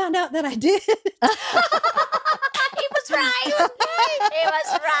 Until I found out that I did. He was right. He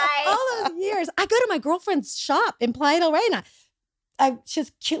was right. All those years. I go to my girlfriend's shop in Playa del Rey, and she has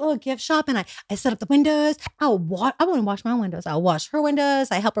a cute little gift shop, and I set up the windows. I want to wash my windows. I'll wash her windows.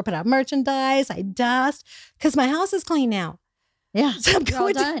 I help her put out merchandise. I dust because my house is clean now. Yeah, So I'm you're all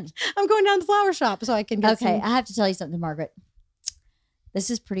going done. I'm going down to the flower shop so I can get Okay, some. I have to tell you something, Margaret. This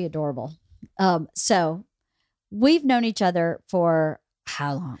is pretty adorable. So we've known each other for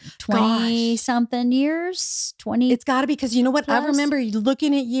how long? 20 something years? 20? It's got to be because you know what? I Plus. remember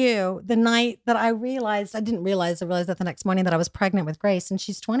looking at you the night that I realized that the next morning that I was pregnant with Grace, and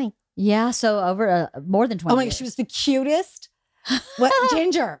she's 20. Yeah, so over more than 20 Oh my years. God, she was the cutest. What?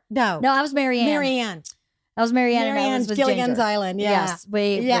 Ginger? No. No, I was Marianne. Marianne. I was Marianne, and I was with Gilligan's Ginger. Island. Yeah. Yes,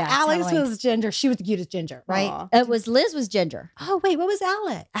 Alex totally. was Ginger. She was the cutest Ginger, right? Aw. Liz was Ginger. Oh, wait, what was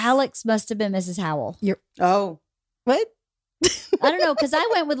Alex? Alex must have been Mrs. Howell. Oh, What? I don't know, because I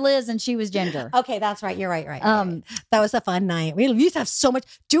went with Liz and she was Ginger. Okay, that's right. You're right. Um, that was a fun night. We used to have so much.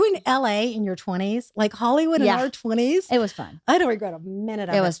 Doing LA in your 20s, like Hollywood in Yeah. our 20s. It was fun. I don't regret a minute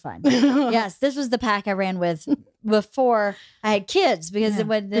of it. It was fun. Yes, this was the pack I ran with before I had kids because Yeah.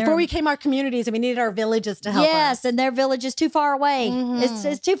 when Before we came our communities and we needed our villages to help us. yes, and their village is too far away. Mhm.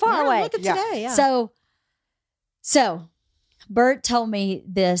 It's too far Yeah, away. Look at Yeah. today. Yeah. So Bert told me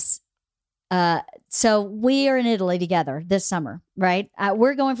this. So we are in Italy together this summer, right?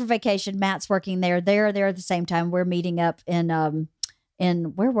 We're going for vacation. Matt's working there. They're there at the same time. We're meeting up in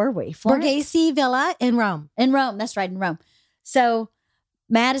where were we? Florence? Borghese Villa in Rome. In Rome. That's right, in Rome. So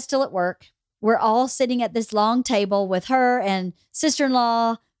Matt is still at work. We're all sitting at this long table with her and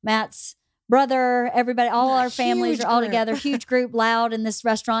sister-in-law, Matt's brother, everybody, all our families Huge are all group. together, huge group, loud in this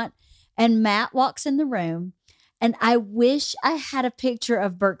restaurant. And Matt walks in the room, and I wish I had a picture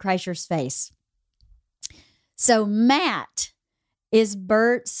of Bert Kreischer's face. So Matt is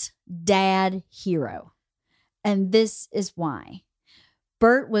Bert's dad hero. And this is why.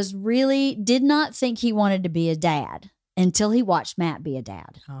 Bert did not think he wanted to be a dad until he watched Matt be a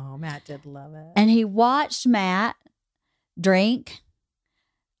dad. Oh, Matt did love it. And he watched Matt drink,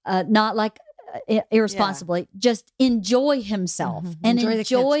 not like irresponsibly, just enjoy himself Mhm. and Enjoy the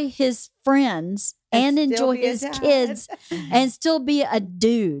enjoy his friends and still enjoy be a his dad. kids and still be a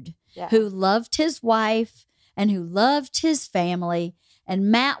dude Yeah. who loved his wife and who loved his family.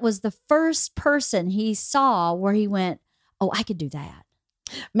 And Matt was the first person he saw where he went, oh, I could do that.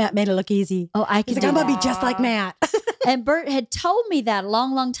 Matt made it look easy. Oh, I He's could like, do I'm that. going to be just like Matt. And Bert had told me that a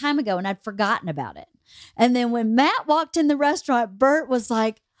long, long time ago, and I'd forgotten about it. And then when Matt walked in the restaurant, Bert was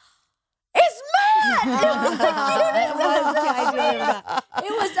like, "It's Matt!" It was the cutest. I do remember that.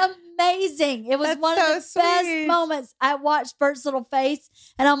 It was amazing. It was That's one so of the best sweet. moments. I watched Bert's little face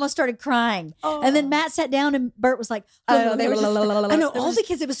and I almost started crying. And then Matt sat down and Bert was like, I know, they were just, I know, It all was- the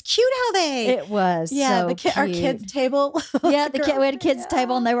kids, it was cute how they. It was yeah, so our cute. kids' table. Yeah, we had a kids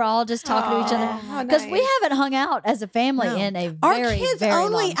table and they were all just talking to each other. Aw, Because we nice. haven't hung out as a family No. in a Our very, kids very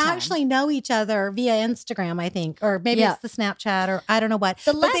only long time. actually know each other via Instagram, I think, or maybe Yeah. it's the Snapchat, or I don't know what.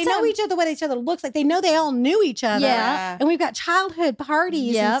 The But last they know time- each other, what each other looks like. They know they all knew each other. Yeah. And we've got childhood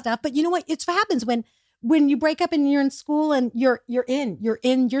parties Yep. and stuff. But you know what? It's what happens when you break up and you're in school and you're in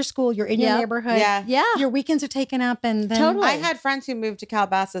your school, you're in your Yep. neighborhood. Yeah. Yeah. Your weekends are taken up, and then Totally. I had friends who moved to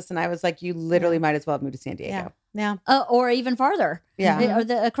Calabasas, and I was like, you literally might as well have moved to San Diego. Yeah. Or even farther. Yeah.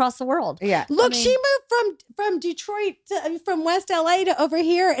 Or across the world. Yeah. Look, I mean- she moved from Detroit from West LA to over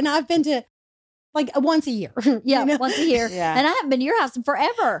here, and I've been to like once a year. Yeah, you know? once a year. Yeah. And I haven't been to your house in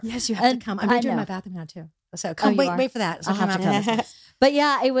forever. Yes, you have And to come. I I'm doing know. my bathroom now too. So come you are? wait for that. So I'll come have to after come. this. But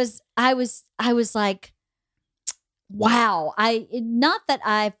yeah, I was like, wow. Not that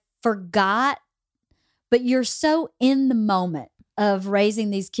I forgot, but you're so in the moment of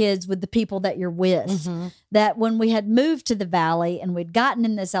raising these kids with the people that you're with Mhm. that when we had moved to the valley and we'd gotten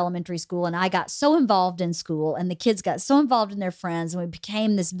in this elementary school and I got so involved in school and the kids got so involved in their friends and we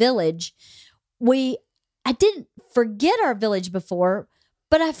became this village, I didn't forget our village before,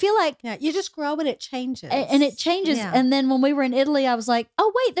 but I feel like Yeah, you just grow and it changes. and it changes. Yeah. And then when we were in Italy, I was like,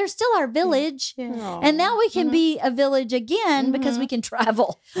 oh, wait, there's still our village. Yeah. And now we can Mhm. be a village again because we can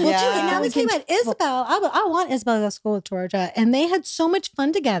travel. Well, too, Yeah. and now we We can- came about Isabel. I want Isabel to go to school with Georgia, and they had so much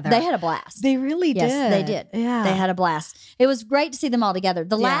fun together. They had a blast. They really Yes, did. they did. Yeah, They had a blast. It was great to see them all together.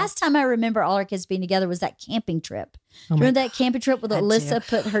 The Yeah. last time I remember all our kids being together was that camping trip Oh my Remember that camping trip with I do. Alyssa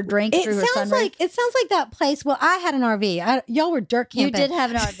put her drink It through her sounds sunroof? like that place. Well, I had an RV. Y'all were dirt You camping. did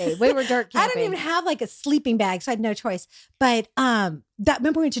have an RV. We were dirt I camping. didn't even have like a sleeping bag, so I had no choice. But that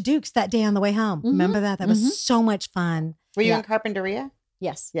remember we went to Duke's that day on the way home. Mhm. Remember that? That was so much fun. Were you Yeah. in Carpinteria?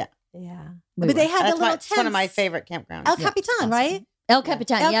 Yes. Yeah, We but they were. had the That's little my, tents. it's one of my favorite campgrounds. El Yeah. Capitan, right? El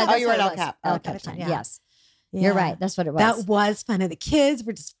Capitan. El Yeah, Capitan. that's Oh, you were what at it El was. Cap. El El Capitan. Capitan, yeah. Yes. You're right. That's what it was. That was fun, and the kids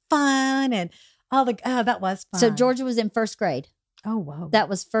were just fun, and all the that was fun. So Georgia was in first grade. oh whoa, That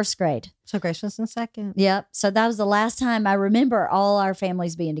was first grade. so Grace was in second. Yep. So that was the last time I remember all our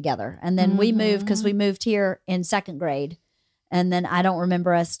families being together. And then we moved because we moved here in second grade. And then I don't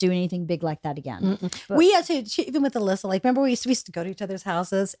remember us doing anything big like that again. But- We had to even with Alyssa. Like, remember we used to go to each other's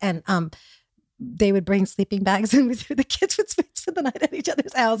houses, and they would bring sleeping bags, and the kids would spend the night at each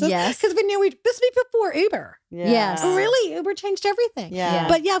other's houses. Yes. because we knew this would be before Uber. Yes. Really, Uber changed everything. Yeah.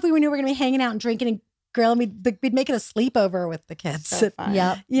 But yeah, if we knew we were going to be hanging out and drinking and grilling, we'd make it a sleepover with the kids. So fun.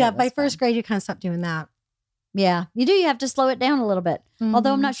 Yep. Yeah, That by was first fun. grade, you kind of stopped doing that. Yeah. You do. You have to slow it down a little bit.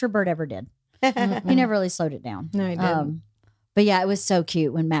 Although I'm Mhm. not sure Bert ever did. Mm-hmm. He never really slowed it down. No, he didn't. But yeah, it was so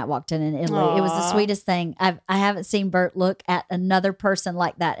cute when Matt walked in Italy. It was the Aw. sweetest thing. I haven't seen Bert look at another person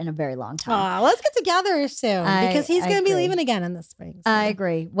like that in a very long time. Aw, let's get together soon because he's I going to be agree. leaving again in the spring. so. I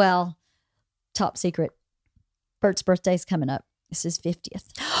agree. Well, top secret. Bert's birthday's coming up. It's his 50th.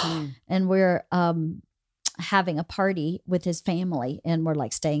 And we're having a party with his family, and we're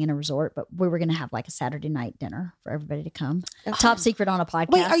like staying in a resort, but we were going to have like a Saturday night dinner for everybody to come. Top secret on a podcast.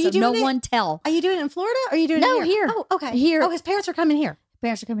 Wait, are you so no doing it? one tell. Are you doing it in Florida or are you doing No, it here. Oh, okay. Here. Oh, his parents are coming here.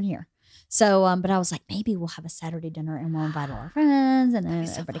 Parents are coming here. So, but I was like, maybe we'll have a Saturday dinner and we'll invite all our friends and then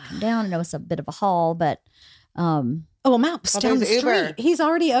everybody come down. I know it's a bit of a haul, but Oh, well, Matt's Well, down the there's street. Uber. He's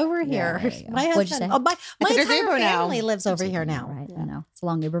already over here. there you go. My What'd you husband. say? Oh, my think there's entire Uber now. family lives over here now. Right. I know. It's a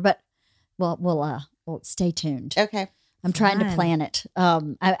long Uber, but we'll stay tuned. Okay. I'm trying to Fun. plan it.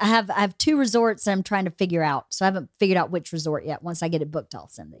 I have 2 resorts that I'm trying to figure out. So I haven't figured out which resort yet. Once I get it booked, I'll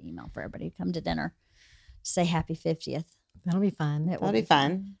send the email for everybody to come to dinner. Say happy 50th. That'll be fun. It will That'll be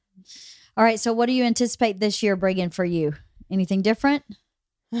fun. All right. So what do you anticipate this year bringing for you? Anything different?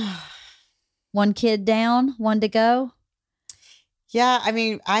 1 kid down, 1 to go. Yeah, I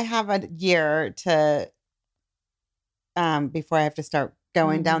mean, I have a year to before I have to start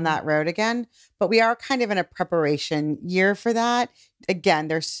going down that road again. But we are kind of in a preparation year for that. Again,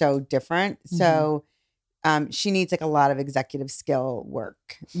 they're so different. So she needs like a lot of executive skill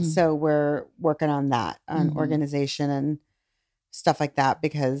work. So we're working on that, on organization and stuff like that,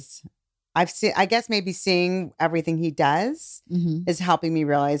 because I guess maybe seeing everything he does is helping me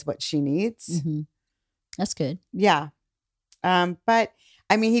realize what she needs. That's good. Yeah. But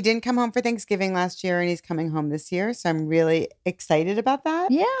I mean, he didn't come home for Thanksgiving last year and he's coming home this year. So I'm really excited about that.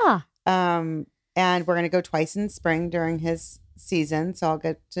 Yeah. And we're going to go twice in spring during his season. So I'll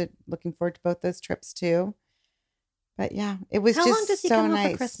get to looking forward to both those trips too. But yeah, it was How just long does he so come home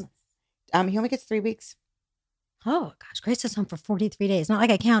nice. for Christmas? He only gets 3 weeks. Oh gosh, Grace is home for 43 days. Not like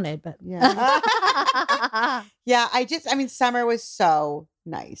I counted, but Yeah. Yeah. I mean, summer was so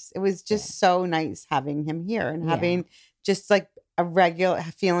nice. It was just so nice having him here and having just like a regular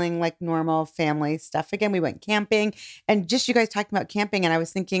feeling like normal family stuff. Again, we went camping and just you guys talking about camping. And I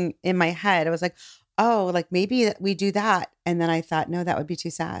was thinking in my head, I was like, oh, like maybe we do that. And then I thought, no, that would be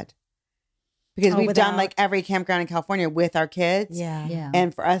too sad. Because we've done like every campground in California with our kids. Yeah.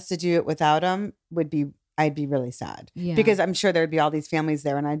 And for us to do it without them I'd be really sad. Yeah. Because I'm sure there'd be all these families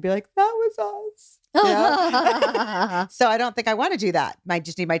there and I'd be like, that was us. You know? So I don't think I want to do that. I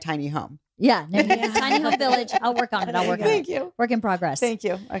just need my tiny home. Yeah. No, tiny home village. I'll work on it. I'll work on it. Thank you. Work in progress. Thank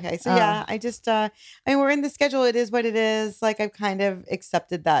you. Okay. So yeah, I just, I mean, we're in the schedule. It is what it is. Like I've kind of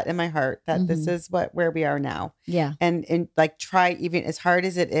accepted that in my heart that this is where we are now. Yeah. And like try even as hard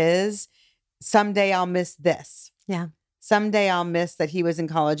as it is, someday I'll miss this. yeah. Someday I'll miss that he was in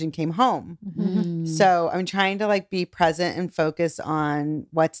college and came home. Mm. So I'm trying to like be present and focus on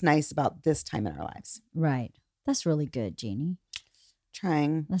what's nice about this time in our lives. Right. That's really good, Jeannie.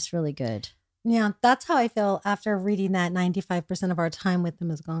 Trying. That's really good. Yeah, that's how I feel after reading that 95% of our time with them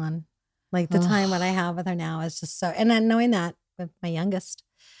is gone. Like the time what I have with her now is just so, and then knowing that with my youngest,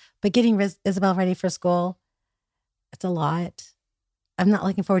 but getting Isabel ready for school, it's a lot. I'm not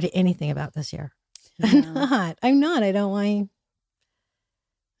looking forward to anything about this year. I'm not. I don't want,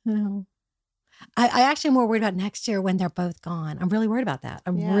 I actually am more worried about next year when they're both gone. I'm really worried about that.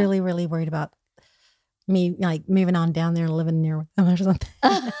 I'm really, really worried about me like moving on down there and living near them or something.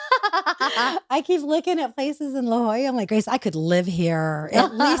 I keep looking at places in La Jolla. I'm like, Grace, I could live here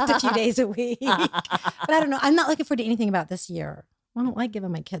at least a few days a week. But I don't know. I'm not looking forward to anything about this year. I don't like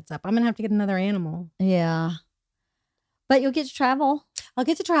giving my kids up. I'm going to have to get another animal. Yeah. But you'll get to travel. I'll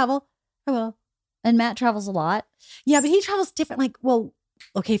get to travel. I will. And Matt travels a lot. Yeah, but he travels different. Like, well,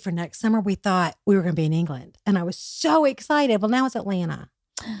 okay, for next summer, we thought we were going to be in England. And I was so excited. Well, now it's Atlanta.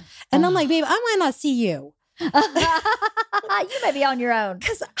 And I'm like, babe, I might not see you. You may be on your own.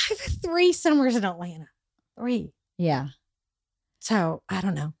 Because I've had 3 summers in Atlanta. 3. Yeah. So I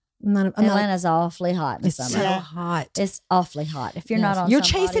don't know. Atlanta's awfully hot in the It's summer. so hot. It's awfully hot. If you're Yes. not on You're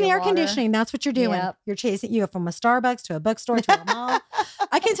some chasing body of air water- conditioning. That's what you're doing. Yep. You're chasing. You go from a Starbucks to a bookstore to a mall.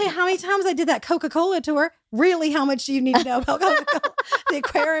 I can't tell you how many times I did that Coca-Cola tour. Really, how much do you need to know about Coca-Cola? The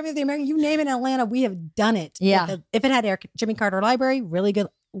aquarium of the American. You name it in Atlanta, we have done it. Yeah. If it had Jimmy Carter Library, really good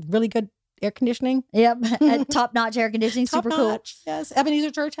air conditioning. Yep. Top-notch air conditioning. Super Top cool. notch. Yes. Ebenezer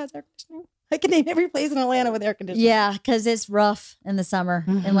Church has air conditioning. I can name every place in Atlanta with air conditioning. Yeah, because it's rough in the summer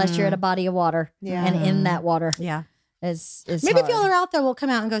unless you're at a body of water. Yeah. And in that water, Yeah. it's Maybe if hard. y'all are out there, we'll come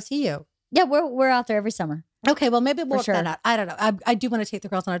out and go see you. Yeah, we're out there every summer. Okay, well, maybe we'll work sure. that out. I don't know. I do want to take the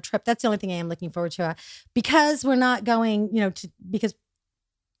girls on a trip. That's the only thing I am looking forward to. Because we're not going, because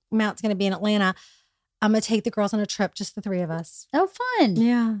Matt's going to be in Atlanta, I'm going to take the girls on a trip, just the 3 of us. Oh, fun.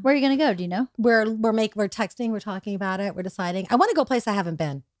 Yeah. Where are you going to go? Do you know? We're texting, we're talking about it, we're deciding. I want to go a place I haven't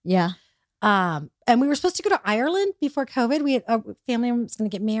been. Yeah. And we were supposed to go to Ireland before COVID. We had a family was going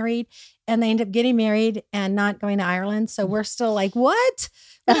to get married, and they ended up getting married and not going to Ireland. So we're still like, what?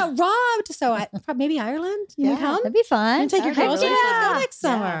 We got robbed. So maybe Ireland. You can come. That'd be fun. And take your That'd be girls. really Let's fun. go next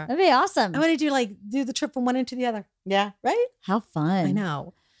summer. That'd be awesome. I want to do the trip from one end to the other. Yeah. Right? How fun. I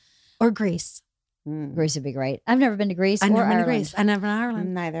know. Or Greece. Greece would be great. I've never been to Greece I've or never been to Ireland. Greece. I've never been to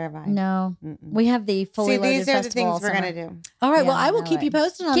Ireland. Neither have I. No. Mm-mm. We have the fully See, loaded these are the festival things we're all going summer. to do. All right. Yeah, well, I will no keep way. you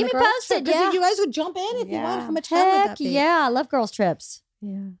posted on Keep the me girls' posted, trip, 'cause yeah. you guys would jump in if you want. Yeah. How much fun would Heck that be? yeah. I love girls' trips.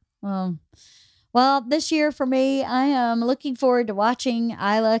 Yeah. Well, this year for me, I am looking forward to watching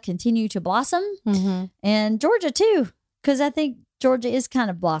Isla continue to blossom Mm-hmm. and Georgia too, because I think Georgia is kind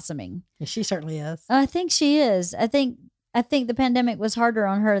of blossoming. Yeah, she certainly is. I think she is. I think the pandemic was harder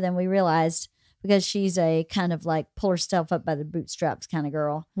on her than we realized because she's a kind of like pull herself up by the bootstraps kind of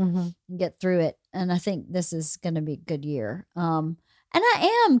girl Mm-hmm. and get through it. And I think this is going to be a good year. And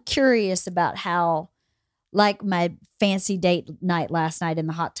I am curious about how, like my fancy date night last night in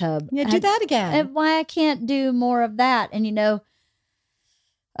the hot tub. Yeah, do that again. And why I can't do more of that. And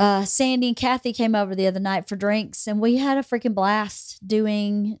Sandy and Kathy came over the other night for drinks, and we had a freaking blast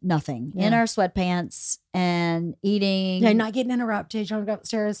doing nothing in Yeah. our sweatpants and eating. Yeah, not getting interrupted. You want to go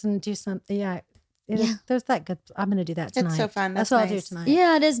upstairs and do something. Yeah. There's that good. I'm going to do that tonight. It's so fun. That's That's what I'll do nice. tonight.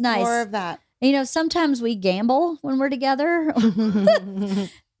 Yeah, it is nice. More of that. Sometimes we gamble when we're together.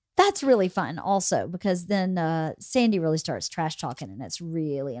 That's really fun also because then Sandy really starts trash talking and it's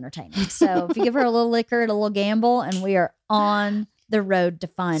really entertaining. So if you give her a little liquor and a little gamble and we are on the road to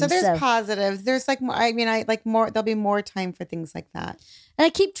fun. So there's positives. There's like more, I like more, there'll be more time for things like that. And I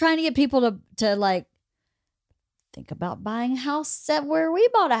keep trying to get people to like think about buying a house at where we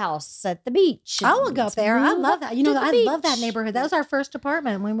bought a house at the beach. I will go up there. I Move love that. to the I love that beach. neighborhood. That was our first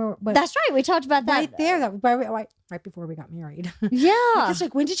apartment when we were That's right. We talked about that. right there. That was right before we got married. Yeah. Because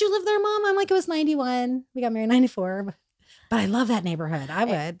like, when did you live there, Mom? I'm like, it was 91. We got married in 94. But I love that neighborhood. I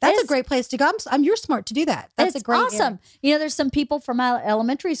would. That's a It's- great place to go. You're smart to do that. That's It's a great awesome. There's some people from my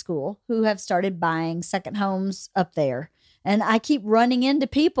elementary school who have started buying second homes up there. And I keep running into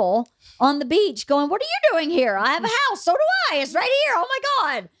people on the beach going, what are you doing here? I have a house. So do I. It's right here. Oh my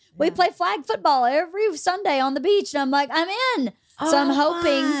God. We Yeah. play flag football every Sunday on the beach. And I'm like, I'm in. So I'm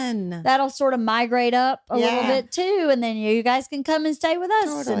hoping fun. that'll sort of migrate up a little Yeah. bit too. And then you guys can come and stay with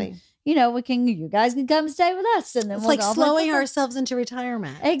us. Totally. And, you guys can come and stay with us. And then It's we'll like all play slowing football. ourselves into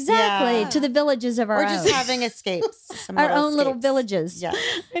retirement. Exactly. Yeah. To the villages of our Or just own. having escapes. Some Our little own little escapes. villages. Yeah.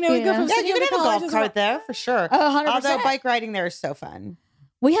 I know we Yeah. go from Yeah, sitting you in can the have a golf colleges cart there for sure. Oh, 100%. Although bike riding there is so fun.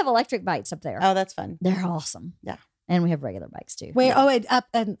 We have electric bikes up there. Oh, that's fun. They're awesome. Yeah. And we have regular bikes too. Wait, up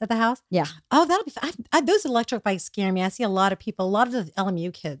at the house? Yeah. Oh, that'll be fun. Those electric bikes scare me. I see a lot of people, a lot of the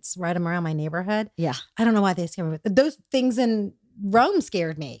LMU kids ride them around my neighborhood. Yeah. I don't know why they scare me. But those things in Rome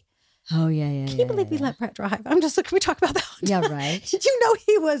scared me. Oh, yeah. Can you believe we let Brett drive? I'm just, can we talk about that? Yeah, right. Did you know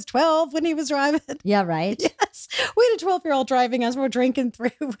he was 12 when he was driving? Yeah, right. Yes. We had a 12-year-old driving us. We're drinking through.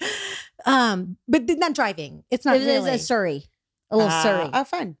 But not driving. It's not It was really. a Surrey. A little Surrey. Oh,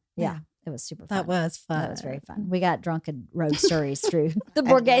 fun. Yeah. It was super fun. That was fun. That was very fun. We got drunk and rode Surreys through the I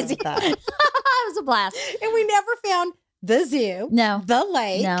Borghese. love that. It was a blast. And we never found the zoo, No. the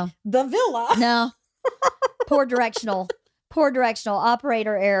lake, No. the villa. No. Poor directional.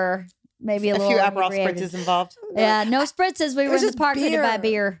 Operator error. Maybe a A little few Aperol inebriated. spritzes involved. Yeah, no spritzes. We It were was in the just park. We had to buy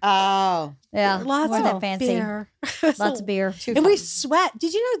beer. beer. Oh. Yeah, Lots wasn't of that fancy. beer. Lots of beer. Too And we fun. sweat.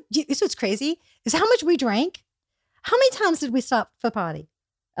 Did you know? This was crazy. Is how much we drank. How many times did we stop for potty?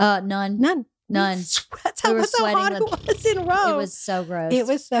 None. None. That's how, We were that's how hot sweating it was in Rome. It was so gross. It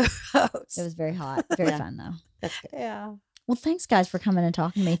was so gross. It was very hot. Very fun though. That's good. Yeah. Well, thanks guys for coming and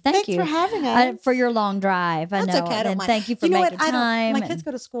talking to me. Thank Thanks you for having us. for your long drive. I That's know. okay. I don't and mind. thank you for You know making what? time. My kids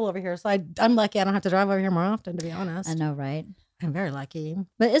go to school over here, so I'm lucky. I don't have to drive over here more often, to be honest. I know, right? I'm very lucky.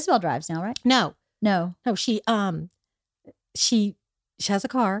 But Isabel drives now, right? No, No. she has a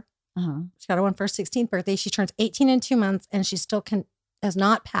car. She got her one for her 16th birthday. She turns 18 in 2 months, and she still has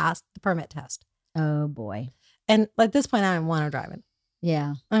not passed the permit test. Oh boy. And at this point, I don't want her driving.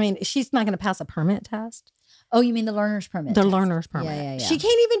 Yeah. I mean, she's not going to pass a permit test. Oh, you mean the learner's permit? The test. learner's permit. Yeah. She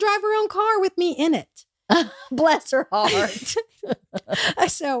can't even drive her own car with me in it. Bless her heart.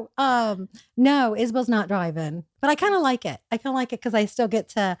 So, no, Isabel's not driving, but I kind of like it. I kind of like it because I still get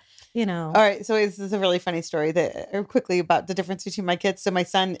to, All right. So this is a really funny story quickly about the difference between my kids. So my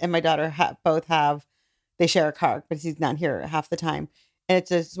son and my daughter they share a car, but he's not here half the time. And it's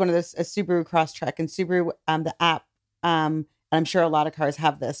just one of those, a Subaru Crosstrek, and Subaru, the app, and I'm sure a lot of cars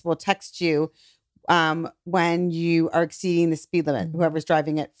have this, will text you when you are exceeding the speed limit, whoever's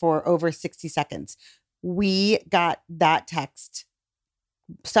driving it, for over 60 seconds. We got that text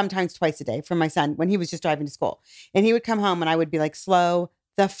sometimes twice a day from my son when he was just driving to school. And he would come home and I would be like, slow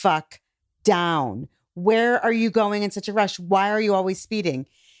the fuck down. Where are you going in such a rush? Why are you always speeding?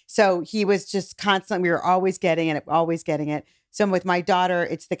 So he was just constantly, we were always getting it. So with my daughter,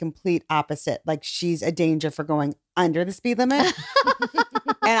 it's the complete opposite. Like, she's a danger for going under the speed limit.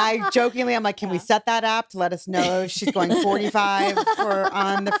 And I jokingly, I'm like, can we set that app to let us know she's going 45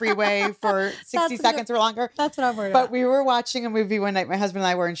 on the freeway for 60 seconds or longer? that's what I'm worried about. But we were watching a movie one night, my husband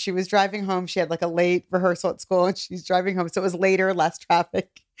and I were, and she was driving home. She had like a late rehearsal at school and she's driving home. So it was later, less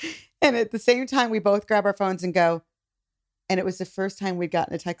traffic. And at the same time, we both grab our phones and go. And it was the first time we'd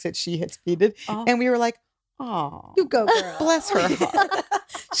gotten a text that she had speeded. Oh. And we were like, oh, you go, girl. Bless her heart.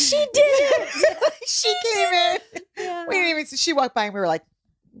 She did it. She came in. Yeah. We didn't even see. She walked by and we were like,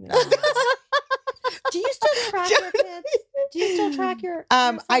 no. Do you still track your kids? Do you still track your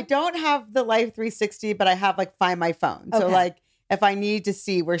I don't have the Life 360, but I have like Find My Phone. So like if I need to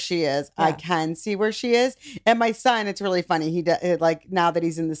see where she is, I can see where she is. And my son, it's really funny. He like, now that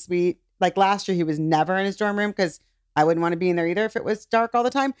he's in the suite, like last year he was never in his dorm room because I wouldn't want to be in there either if it was dark all the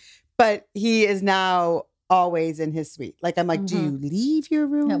time. But he is now always in his suite. Like, I'm like, do you leave your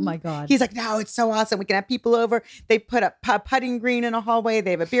room? Oh my God. He's like, no, it's so awesome. We can have people over. They put a putting green in a hallway.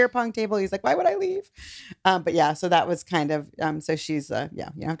 They have a beer pong table. He's like, why would I leave? But yeah, so that was kind of, so she's, you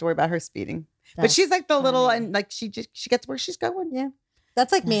don't have to worry about her speeding. But she's like the little, and like, she gets where she's going. Yeah.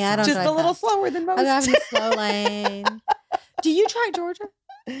 That's like me. I don't just drive a little fast. slower than most. I drive in the slow lane. Do you track Georgia?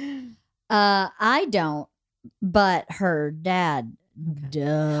 I don't, but her dad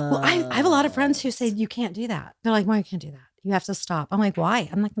does. Well, I have a lot of friends who say you can't do that. They're like, why you can't do that? You have to stop. I'm like, why?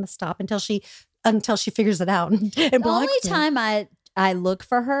 I'm not going to stop until she figures it out. The only time I look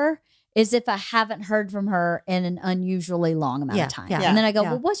for her is if I haven't heard from her in an unusually long amount of time. Yeah, and then I go,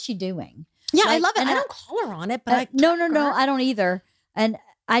 well, what's she doing? Yeah, Like, I love it. and I don't call her on it, but no, I don't either. And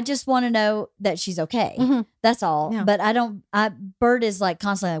I just want to know that she's okay. Mhm. That's all. Yeah. But I don't. Bert is like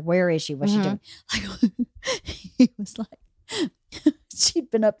constantly like, where is she? What's she doing? Like, he was like, she'd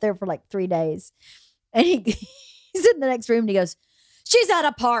been up there for like 3 days, and he's in the next room and he goes, she's at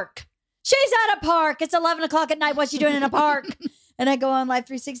a park. She's at a park. It's 11 o'clock at night. What's she doing in a park? And I go on Live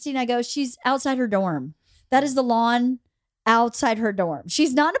 360 and I go, she's outside her dorm. That is the lawn outside her dorm.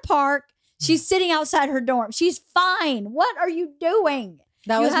 She's not in a park. She's sitting outside her dorm. She's fine. What are you doing?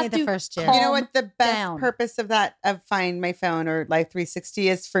 that You was me have the to first year. calm You know what the best down. purpose of that, of Find My Phone or Life 360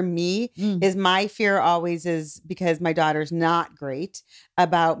 is for me, is my fear always is because my daughter's not great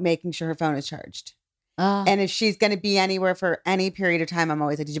about making sure her phone is charged. And if she's going to be anywhere for any period of time, I'm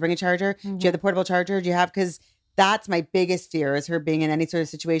always like, did you bring a charger? Do you have the portable charger? Do you have, because that's my biggest fear, is her being in any sort of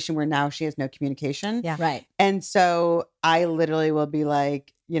situation where now she has no communication. Yeah. Right. And so I literally will be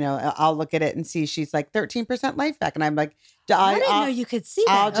like, I'll look at it and see she's like 13% life back. And I'm like, I didn't know you could see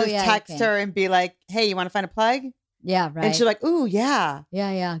that. I'll just yeah, you text can. her and be like, hey, you want to find a plug? Yeah. Right. And she's like, ooh, yeah.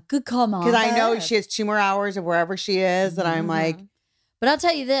 yeah. Good call, Mom. Because I know she has 2 more hours of wherever she is. And I'm like, But I'll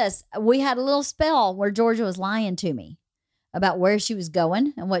tell you this, we had a little spell where Georgia was lying to me about where she was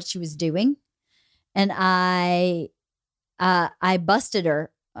going and what she was doing. And I busted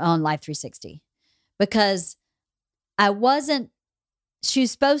her on Life 360 because she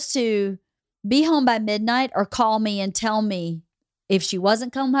was supposed to be home by midnight or call me and tell me if she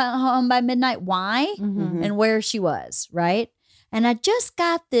wasn't coming home by midnight, why and where she was, right? And I just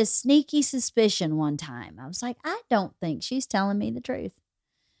got this sneaky suspicion one time. I was like, I don't think she's telling me the truth.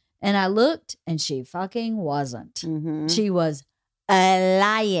 And I looked and she fucking wasn't. Mhm. She was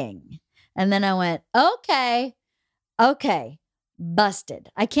lying. And then I went, okay, busted.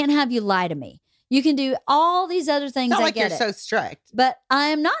 I can't have you lie to me. You can do all these other things. It's not I like you're get it. so strict. But I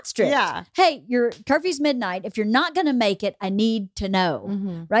am not strict. Yeah. Hey, your curfew's midnight. If you're not going to make it, I need to know.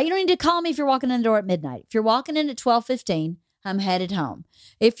 Mm-hmm. Right? You don't need to call me if you're walking in the door at midnight. If you're walking in at 12:15, I'm headed home.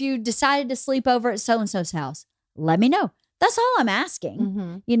 If you decided to sleep over at so-and-so's house, let me know. That's all I'm asking,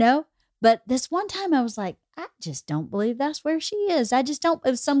 Mm-hmm. you know? But this one time I was like, I just don't believe that's where she is. I just don't, it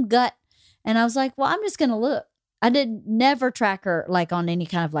was some gut. And I was like, well, I'm just going to look. I did never track her like on any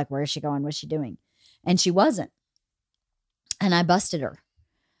kind of like, where is she going? What's she doing? And she wasn't. And I busted her.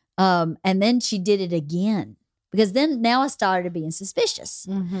 And then she did it again because then now I started being suspicious.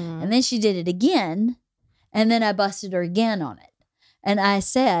 Mm-hmm. And then she did it again. And then I busted her again on it. And I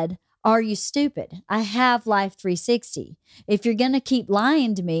said, are you stupid? I have Life 360. If you're going to keep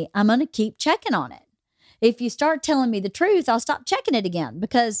lying to me, I'm going to keep checking on it. If you start telling me the truth, I'll stop checking it again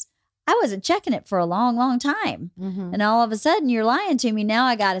because I wasn't checking it for a long, long time. Mm-hmm. And all of a sudden you're lying to me. Now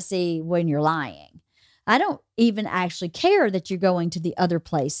I got to see when you're lying. I don't even actually care that you're going to the other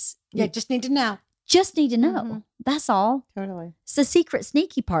place. Yeah, just need to know. Just need to know. Mhm. That's all. Totally. It's the secret,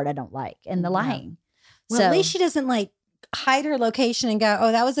 sneaky part I don't like and the Yeah. lying. Well, so, at least she doesn't like hide her location and go,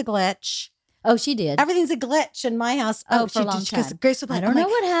 oh, that was a glitch. oh, she did. Everything's a glitch in my house. Oh, for a long because time. Grace would be I like, don't I'm know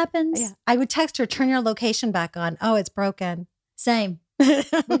like, what happens. Yeah. I would text her, turn your location back on. Oh, it's broken. Same.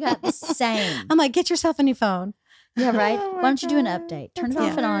 We got the same. I'm like, get yourself a new phone. Yeah, right. Oh Why my don't you do an God. update? Turn it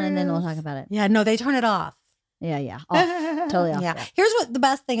That's off and on, and then we'll hilarious. talk about it. Yeah, no, they turn it off. Yeah. Off. Totally off. Yeah. Here's what the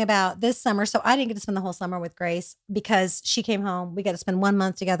best thing about this summer. So I didn't get to spend the whole summer with Grace because she came home. We got to spend 1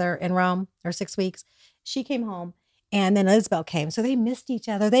 month together in Rome or 6 weeks. She came home and then Isabel came. So they missed each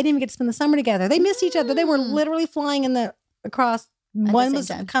other. They didn't even get to spend the summer together. They missed each other. They were literally flying across. the One same was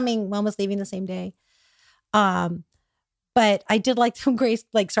time. coming, one was leaving the same day. But I did like when Grace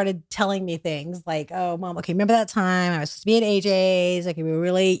like started telling me things like, oh, Mom, okay, remember that time I was supposed to be at AJ's? Like we were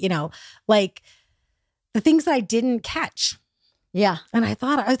really, like the things that I didn't catch. Yeah. And I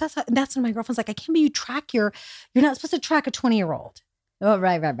thought, that's when my girlfriend's like, I can't believe you're not supposed to track a 20-year-old. Oh,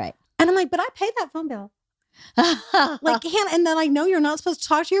 right. And I'm like, but I paid that phone bill. Like, Hannah, and then I know you're not supposed to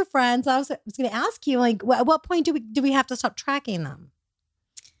talk to your friends. I was going to ask you, like, at what point do we have to stop tracking them?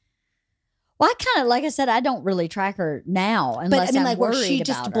 Well, I kind of, like I said, I don't really track her now unless But I mean, I'm like, where worried she about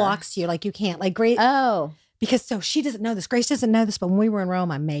just her. blocks you, like you can't, like, Grace, Oh, because so she doesn't know this. Grace doesn't know this, but when we were in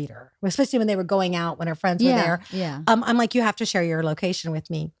Rome, I made her, especially when they were going out, when her friends were yeah. there. Yeah. I'm like, you have to share your location with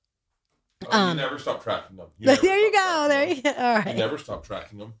me. Oh, you never stop tracking them. There you go. There you go. All You right. never stop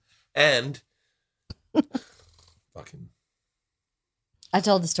tracking them. And fucking I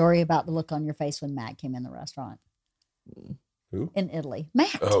told the story about the look on your face when Matt came in the restaurant. Who? In Italy.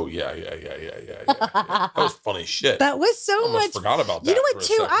 Matt. Oh yeah. That was funny shit. That was so I almost much. forgot about that. You know for what, a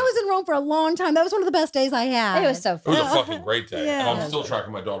too? second. I was in Rome for a long time. That was one of the best days I had. It was so It was fun. a fucking great day. Yeah. And I'm still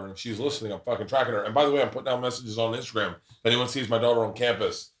tracking my daughter. And if she's listening, I'm fucking tracking her. And by the way, I'm putting down messages on Instagram. If anyone sees my daughter on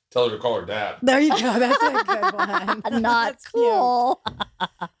campus, tell her to call her dad. There you go. That's a good one. Not That's cute. cool.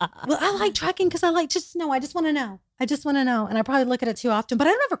 Well, I like tracking because I like just know. I just want to know. And I probably look at it too often, but I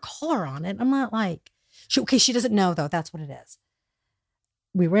don't ever call her on it. I'm not like, she doesn't know though. That's what it is.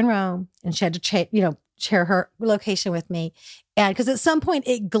 We were in Rome and she had to share her location with me. And because at some point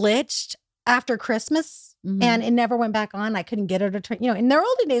it glitched after Christmas Mhm. and it never went back on. I couldn't get her to turn, in their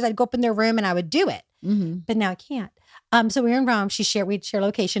olden days, I'd go up in their room and I would do it, Mhm. but now I can't. So we were in Rome. We'd share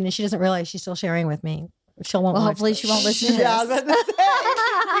location and she doesn't realize she's still sharing with me. She won't. Well, watch hopefully this. she won't listen to Yeah, I was this. about to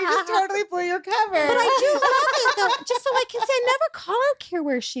say, you just totally blew your cover. But I do love it though, just so I can say I never call her care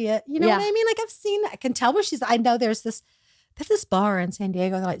where she is. You know Yeah. what I mean? Like I can tell where she's. I know there's this bar in San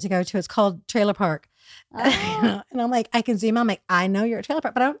Diego that I like to go to. It's called Trailer Park. Oh. And I'm like, I can zoom. I'm like, I know you're at Trailer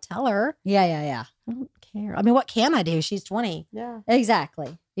Park, but I don't tell her. Yeah. I don't care. I mean, what can I do? She's 20, yeah.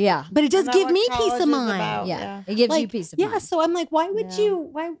 Exactly. Yeah. but it does Isn't that give what me college peace of is mind. about? Yeah. It gives you peace of yeah. mind. So I'm like, why would Yeah. you?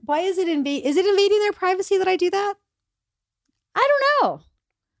 Why is it is it invading their privacy that I do that? I don't know.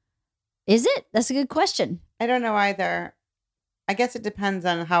 Is it? That's a good question. I don't know either. I guess it depends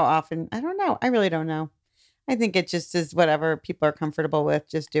on how often. I don't know. I really don't know. I think it just is whatever people are comfortable with.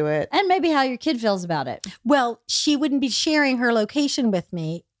 Just do it. And maybe how your kid feels about it. Well, she wouldn't be sharing her location with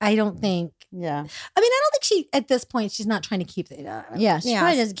me. I don't think. Yeah. I mean, I don't think she at this point she's not trying to keep it. Yeah. She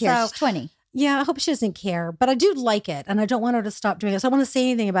probably doesn't care. So, She's 20. yeah, I hope she doesn't care, but I do like it, and I don't want her to stop doing it. So I want to say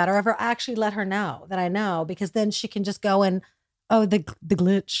anything about her, or ever actually let her know that I know, because then she can just go and the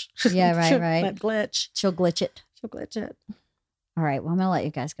glitch. Yeah, right, She'll right. let glitch. She'll glitch it. She'll glitch it. All right. Well, I'm going to let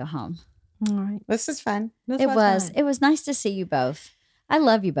you guys go home. All right. This is fun. This It fun. was nice to see you both. I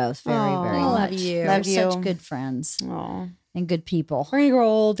love you both very, Aw. very I much. love you. Love You're you. such good friends Aw. and good people. We're gonna grow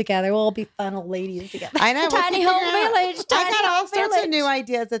old together. We'll all be fun old ladies together. I know. we're Tiny figuring home out- village, I tiny got all home sorts village. of new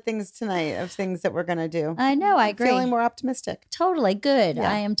ideas of things tonight, of things that we're gonna do. I know. I agree. Feeling more optimistic. Totally good.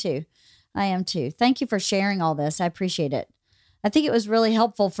 Yeah. I am too. I am too. Thank you for sharing all this. I appreciate it. I think it was really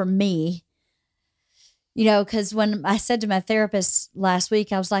helpful for me, because when I said to my therapist last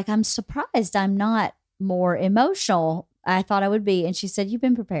week, I was like, I'm surprised I'm not more emotional. I thought I would be. And she said, you've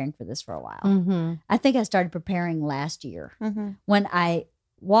been preparing for this for a while. Mm-hmm. I think I started preparing last year Mm-hmm. when I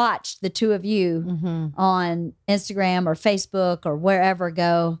watched the two of you Mm-hmm. on Instagram or Facebook or wherever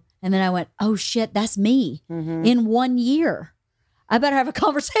go. And then I went, oh shit, that's me Mm-hmm. in 1 year. I better have a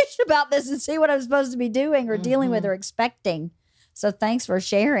conversation about this and see what I'm supposed to be doing or dealing with or expecting. So thanks for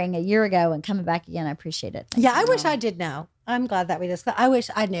sharing a year ago and coming back again. I appreciate it. Thank Yeah, I you. wish I did know. I'm glad that we discussed. I wish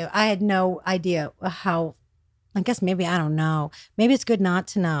I knew. I had no idea how. I guess maybe I don't know. Maybe it's good not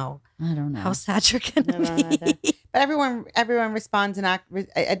to know I don't know. how sad you're I gonna don't know either. be. But everyone responds and act.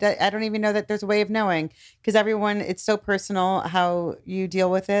 I don't even know that there's a way of knowing, because it's so personal how you deal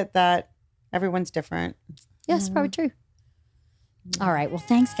with it that everyone's different. Yes, probably true. All right. Well,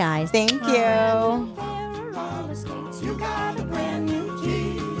 thanks, guys. Thank you. You got a brand new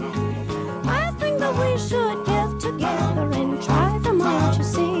key. I think that we should